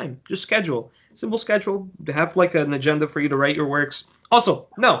manage your time. Just schedule. Simple schedule. Have like an agenda for you to write your works. Also,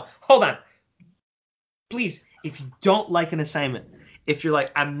 no, hold on. Please, if you don't like an assignment, if you're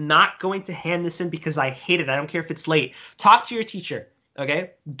like, I'm not going to hand this in because I hate it, I don't care if it's late, talk to your teacher,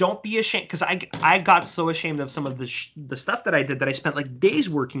 okay? Don't be ashamed, because I got so ashamed of some of the stuff that I did that I spent like days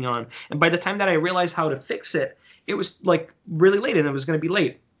working on, and by the time that I realized how to fix it, it was like really late and it was going to be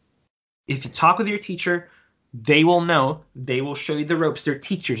late. If you talk with your teacher, they will know. They will show you the ropes. They're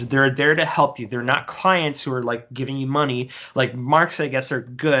teachers. They're there to help you. They're not clients who are like giving you money. Like marks, I guess, are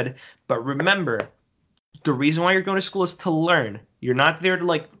good, but remember, the reason why you're going to school is to learn. You're not there to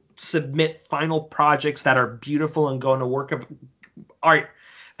like submit final projects that are beautiful and go into work of art.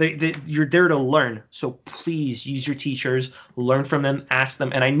 You're there to learn. So please use your teachers, learn from them, ask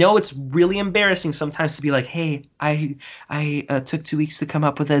them. And I know it's really embarrassing sometimes to be like, hey, I took 2 weeks to come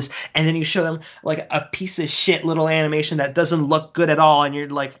up with this. And then you show them like a piece of shit little animation that doesn't look good at all. And you're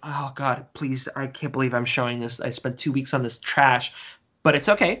like, oh God, please, I can't believe I'm showing this. I spent 2 weeks on this trash. But it's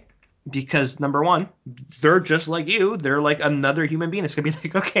okay. Because number one, they're just like you. They're like another human being. It's going to be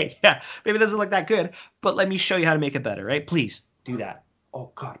like, okay, yeah, maybe it doesn't look that good, but let me show you how to make it better, right? Please do that.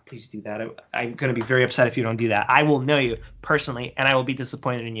 Oh, God, please do that. I'm going to be very upset if you don't do that. I will know you personally, and I will be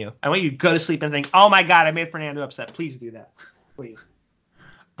disappointed in you. I want you to go to sleep and think, oh, my God, I made Fernando upset. Please do that. Please.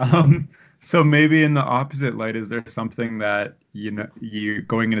 So maybe in the opposite light, is there something that, you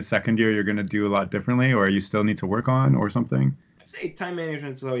going into second year, you're going to do a lot differently, or you still need to work on or something? Say time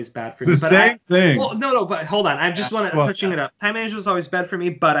management is always bad for me. It's the same thing. Well, no, but hold on. I just want to touching it up. Time management is always bad for me,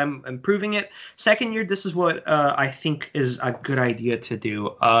 but I'm improving it. Second year, this is what I think is a good idea to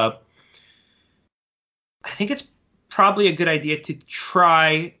do. I think it's probably a good idea to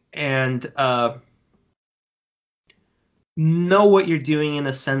try and know what you're doing in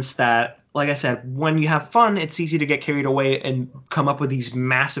the sense that, like I said, when you have fun, it's easy to get carried away and come up with these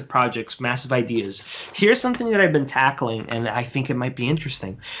massive projects, massive ideas. Here's something that I've been tackling, and I think it might be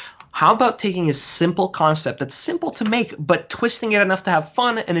interesting. How about taking a simple concept that's simple to make, but twisting it enough to have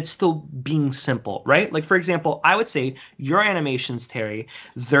fun, and it's still being simple, right? Like, for example, I would say your animations, Terry,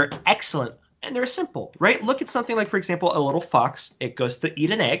 they're excellent, and they're simple, right? Look at something like, for example, a little fox. It goes to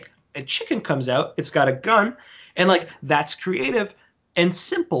eat an egg. A chicken comes out. It's got a gun. And, like, that's creative and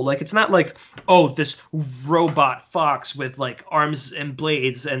simple. Like, it's not like, oh, this robot fox with like arms and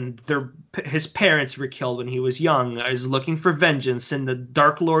blades and his parents were killed when he was young is looking for vengeance, and the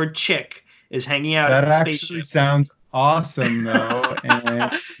Dark Lord chick is hanging out at the spaceship. That actually sounds awesome though.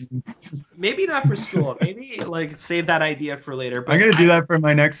 And maybe not for school. Maybe like save that idea for later. But I'm gonna do that for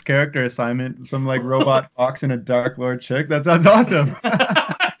my next character assignment. Some like robot fox and a Dark Lord chick. That sounds awesome.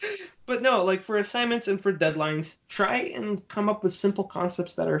 But no, like for assignments and for deadlines, try and come up with simple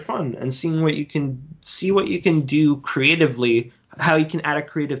concepts that are fun and see what you can do creatively. How you can add a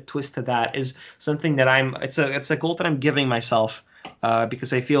creative twist to that is something that it's a goal that I'm giving myself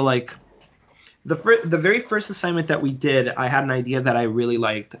because I feel like the very first assignment that we did, I had an idea that I really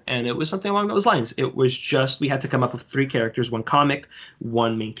liked, and it was something along those lines. It was just we had to come up with 3 characters, 1 comic,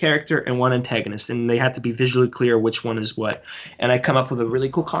 1 main character, and 1 antagonist, and they had to be visually clear which one is what. And I come up with a really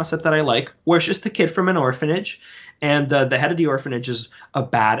cool concept that I like, where it's just a kid from an orphanage, and the head of the orphanage is a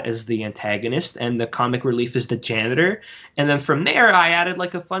bad as the antagonist, and the comic relief is the janitor. And then from there, I added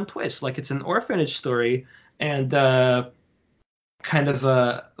like a fun twist, like it's an orphanage story, and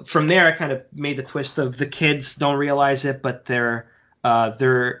from there I kind of made the twist of the kids don't realize it, but they're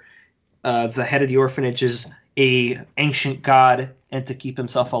the head of the orphanage is a ancient god, and to keep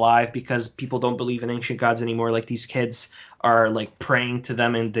himself alive, because people don't believe in ancient gods anymore, like these kids are like praying to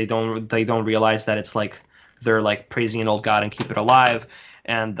them, and they don't realize that it's like they're like praising an old god and keep it alive,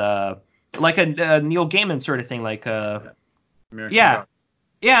 and like a Neil Gaiman sort of thing, like American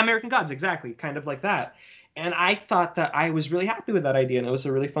Gods, exactly, kind of like that. And I thought that I was really happy with that idea, and it was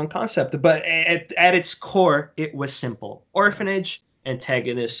a really fun concept. But at its core, it was simple: orphanage,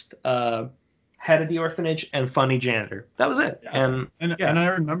 antagonist, head of the orphanage, and funny janitor. That was it. Yeah. And And I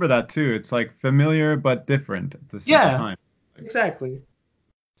remember that too. It's like familiar but different at the same yeah, time. exactly.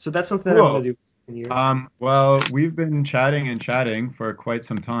 So that's something that I want Cool. to do for the year. Well, we've been chatting and chatting for quite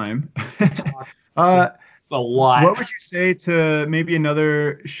some time. uh, A lot. what would you say to maybe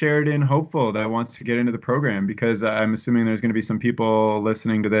another Sheridan hopeful that wants to get into the program? Because I'm assuming there's going to be some people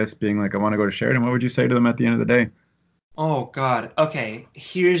listening to this being like, I want to go to Sheridan. What would you say to them at the end of the day? Oh God. Okay.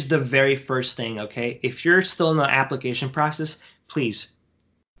 Here's the very first thing. Okay. If you're still in the application process, please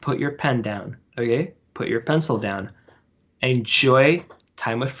put your pen down. Okay. Put your pencil down. Enjoy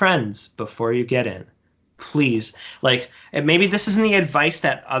time with friends before you get in. Please. Like, and maybe this isn't the advice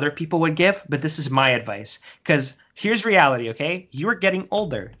that other people would give, but this is my advice. Because here's reality, okay? You are getting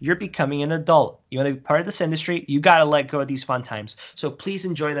older. You're becoming an adult. You want to be part of this industry, you got to let go of these fun times. So please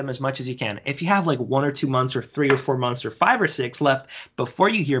enjoy them as much as you can. If you have like 1 or 2 months or 3 or 4 months or 5 or 6 left before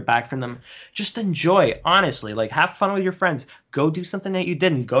you hear back from them, just enjoy, honestly. Like, have fun with your friends. Go do something that you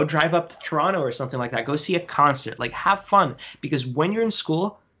didn't. Go drive up to Toronto or something like that. Go see a concert. Like, have fun. Because when you're in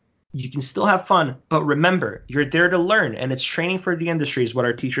school, you can still have fun, but remember, you're there to learn, and it's training for the industry is what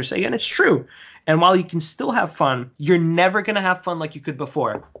our teachers say, and it's true. And while you can still have fun, you're never going to have fun like you could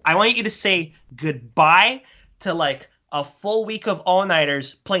before. I want you to say goodbye to like a full week of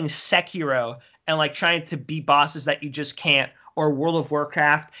all-nighters playing Sekiro and like trying to beat bosses that you just can't, or World of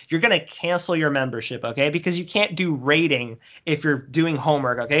Warcraft. You're going to cancel your membership, okay? Because you can't do raiding if you're doing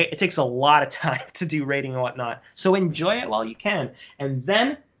homework, okay? It takes a lot of time to do raiding and whatnot. So enjoy it while you can. And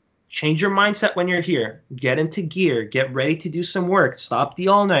then change your mindset when you're here. Get into gear. Get ready to do some work. Stop the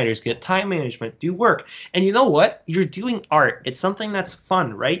all-nighters. Get time management. Do work. And you know what? You're doing art. It's something that's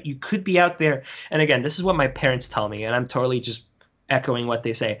fun, right? You could be out there. And again, this is what my parents tell me, and I'm totally just echoing what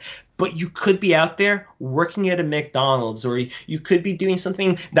they say. But you could be out there working at a McDonald's, or you could be doing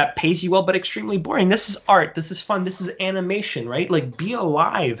something that pays you well but extremely boring. This is art. This is fun. This is animation, right? Like, be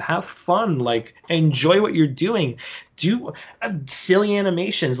alive. Have fun. Like, enjoy what you're doing. Do silly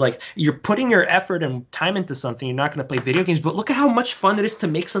animations. Like, you're putting your effort and time into something. You're not going to play video games, but look at how much fun it is to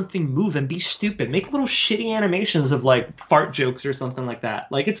make something move and be stupid. Make little shitty animations of like fart jokes or something like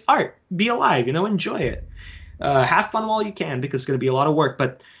that. Like, it's art. Be alive. Enjoy it. Have fun while you can, because it's going to be a lot of work,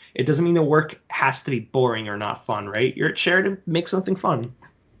 but it doesn't mean the work has to be boring or not fun, right? You're at Sheridan, make something fun.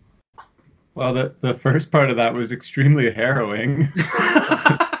 Well, the first part of that was extremely harrowing.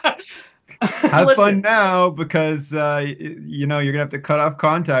 Have Listen, fun now, because you're gonna have to cut off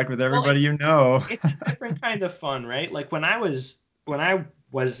contact with everybody you know. It's a different kind of fun, right? Like when I was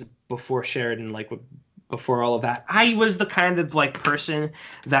before Sheridan, like before all of that, I was the kind of like person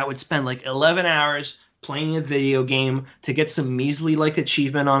that would spend like 11 hours playing a video game to get some measly like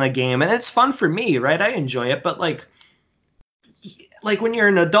achievement on a game, and it's fun for me, right? I enjoy it, but like when you're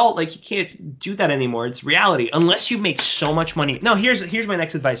an adult, like, you can't do that anymore. It's reality. Unless you make so much money. No, here's my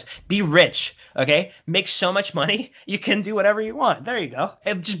next advice. Be rich, okay? Make so much money, you can do whatever you want. There you go.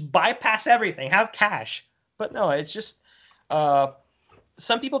 And just bypass everything. Have cash. But no, it's just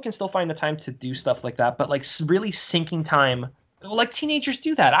some people can still find the time to do stuff like that, but like really sinking time, like teenagers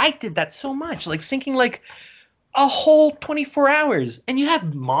do that. I did that so much, like sinking like a whole 24 hours, and you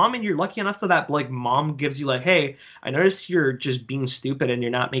have mom, and you're lucky enough that like mom gives you like, hey, I noticed you're just being stupid and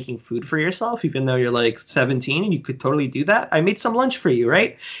you're not making food for yourself, even though you're like 17 and you could totally do that. I made some lunch for you,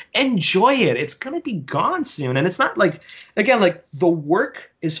 right? Enjoy it. It's gonna be gone soon. And it's not like, again, like the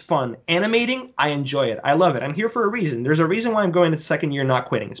work is fun. Animating, I enjoy it. I love it. I'm here for a reason. There's a reason why I'm going to the second year not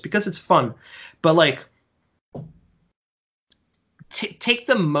quitting. It's because it's fun. But like, take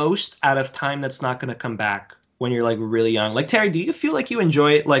the most out of time that's not gonna come back when you're like really young. Like, Terry, do you feel like you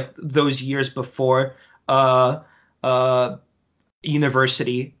enjoy like those years before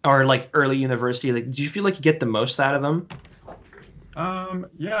university, or like early university? Like, do you feel like you get the most out of them?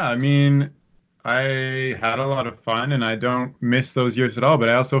 Yeah, I mean, I had a lot of fun and I don't miss those years at all, but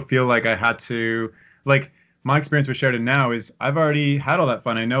I also feel like I had to, like, my experience with Sheridan now is I've already had all that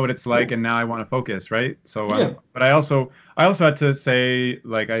fun. I know what it's like, and now I want to focus, right? So, Yeah. but I also had to say,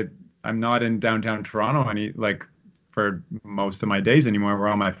 like, I'm not in downtown Toronto for most of my days anymore, where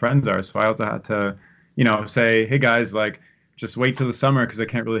all my friends are. So I also had to, say, hey guys, like, just wait till the summer because I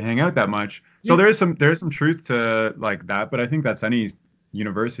can't really hang out that much. So Yeah. there's some truth to like that, but I think that's any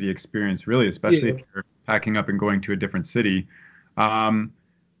university experience really, especially Yeah. if you're packing up and going to a different city.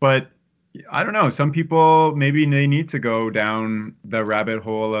 But I don't know. Some people, maybe they need to go down the rabbit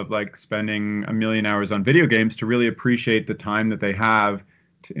hole of like spending a million hours on video games to really appreciate the time that they have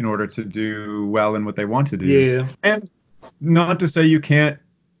in order to do well in what they want to do. Yeah. And not to say you can't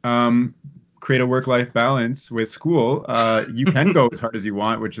create a work-life balance with school. You can go as hard as you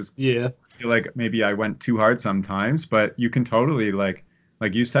want, which is, Yeah. I feel like maybe I went too hard sometimes, but you can totally, like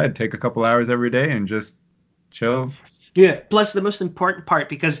you said, take a couple hours every day and just chill. Yeah. Plus the most important part,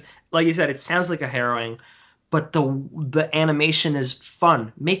 because like you said, it sounds like a harrowing, but the animation is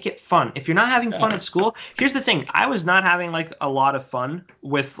fun. Make it fun. If you're not having fun at school, here's the thing. I was not having like a lot of fun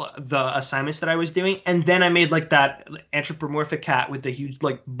with the assignments that I was doing, and then I made like that anthropomorphic cat with the huge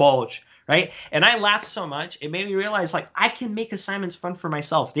like bulge, right? And I laughed so much, it made me realize like I can make assignments fun for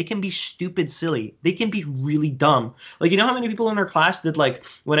myself. They can be stupid silly. They can be really dumb. Like, you know how many people in our class did like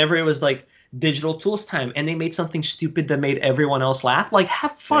whenever it was like digital tools time and they made something stupid that made everyone else laugh? Like,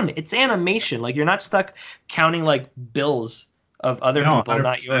 have fun. Yeah. It's animation. Like, you're not stuck counting like bills of other people, 100%.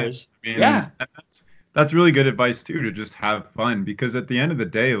 Not yours. I mean, that's really good advice too, to just have fun, because at the end of the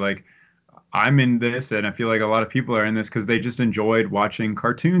day, like, I'm in this, and I feel like a lot of people are in this because they just enjoyed watching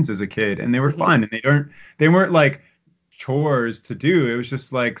cartoons as a kid, and they were fun, and they weren't like chores to do. It was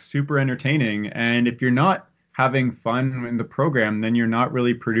just like super entertaining. And if you're not having fun in the program, then you're not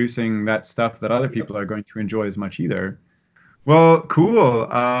really producing that stuff that other people are going to enjoy as much either. Well, cool.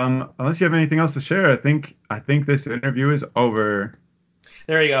 Unless you have anything else to share, I think this interview is over.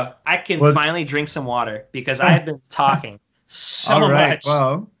 There you go. I can finally drink some water because I've been talking so much.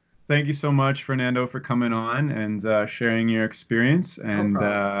 Well, thank you so much, Fernando, for coming on and sharing your experience. And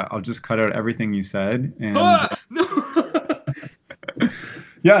I'll just cut out everything you said. And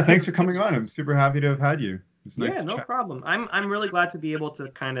yeah, thanks for coming on. I'm super happy to have had you. It's nice to chat. Problem. I'm really glad to be able to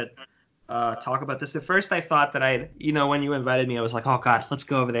kind of talk about this. At first, I thought that when you invited me, I was like, oh God, let's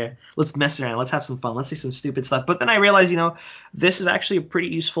go over there. Let's mess around. Let's have some fun. Let's see some stupid stuff. But then I realized, this is actually a pretty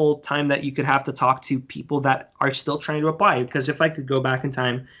useful time that you could have to talk to people that are still trying to apply. Because if I could go back in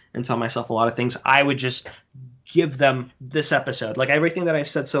time and tell myself a lot of things, I would just give them this episode. Like, everything that I've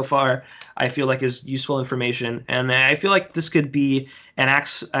said so far, I feel like is useful information, and I feel like this could be an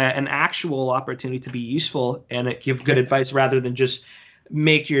actual opportunity to be useful and give good advice rather than just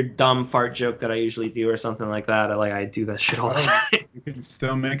make your dumb fart joke that I usually do or something like that. Like, I do that shit all the time. You can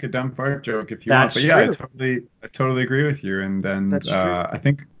still make a dumb fart joke if you want, but yeah, I totally agree with you. And I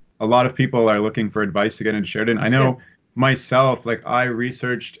think a lot of people are looking for advice to get into Sheridan. I know myself, like, I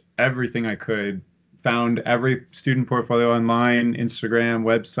researched everything I could. Found every student portfolio online, Instagram,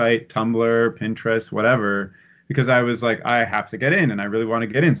 website, Tumblr, Pinterest, whatever, because I was like, I have to get in and I really want to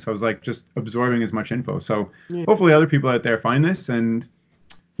get in. So I was like just absorbing as much info. So hopefully other people out there find this. And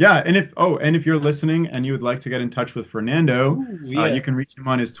yeah, and if you're listening and you would like to get in touch with Fernando, you can reach him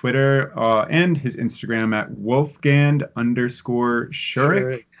on his Twitter and his Instagram at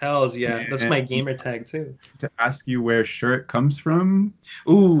Wolfgang_Schurig. Hells yeah, that's my gamer tag too. To ask you where Schurig comes from.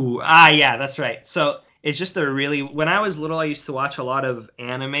 Yeah, that's right. So it's just when I was little, I used to watch a lot of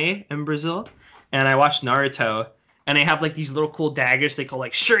anime in Brazil, and I watched Naruto. And they have like these little cool daggers they call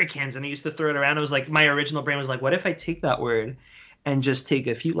like shurikens, and I used to throw it around. It was like, my original brain was like, what if I take that word and just take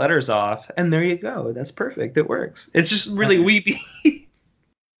a few letters off, and there you go. That's perfect. It works. It's just really weepy.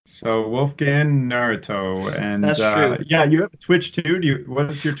 So Wolfgang Naruto, and that's true. Yeah, you have a Twitch too.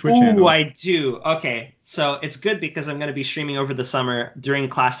 What is your Twitch handle? I do. Okay, so it's good because I'm going to be streaming over the summer during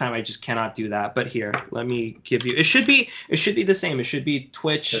class time. I just cannot do that. But here, let me give you. It should be the same. It should be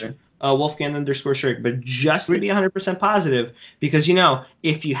Twitch. Okay. Wolfgang_Schurig, but just to be 100% positive, because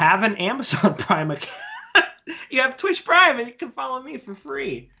if you have an Amazon Prime account, you have Twitch Prime, and you can follow me for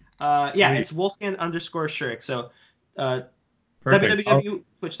free. It's Wolfgang_Schurig. So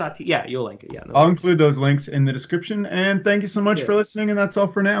www.twitch.tv. Yeah, you'll link it. Yeah, I'll include those links in the description. And thank you so much for listening. And that's all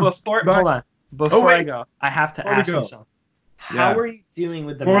for now. Hold on. Before I go, I have to ask you something. How are you doing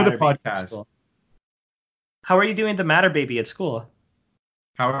with the Matter Baby at school? How are you doing the Matter Baby at school?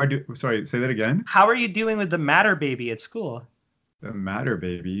 Sorry, say that again. How are you doing with the Matter Baby at school? The Matter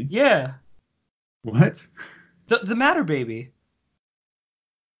Baby? Yeah. What? The Matter Baby.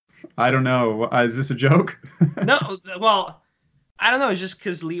 I don't know. Is this a joke? No. Well, I don't know. It's just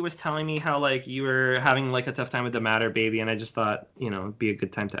because Lee was telling me how like you were having like a tough time with the Matter Baby, and I just thought it'd be a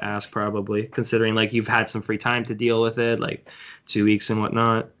good time to ask, probably considering like you've had some free time to deal with it, like 2 weeks and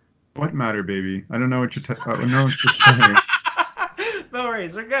whatnot. What Matter Baby? I don't know what you're saying. No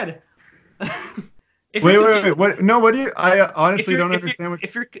worries, we're good. Wait. What? No, what do you? I honestly don't understand.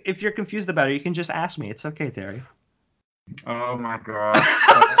 If you're confused about it, you can just ask me. It's okay, Terry. Oh my god.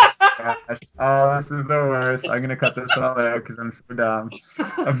 Oh, this is the worst. I'm gonna cut this all out because I'm so dumb.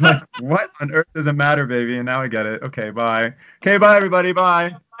 I'm like, what on earth does it matter, baby? And now I get it. Okay, bye. Okay, bye everybody.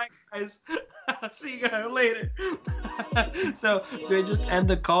 Bye. Bye, guys. See you guys later. So, do I just end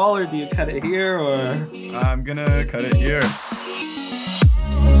the call, or do you cut it here, or? I'm gonna cut it here.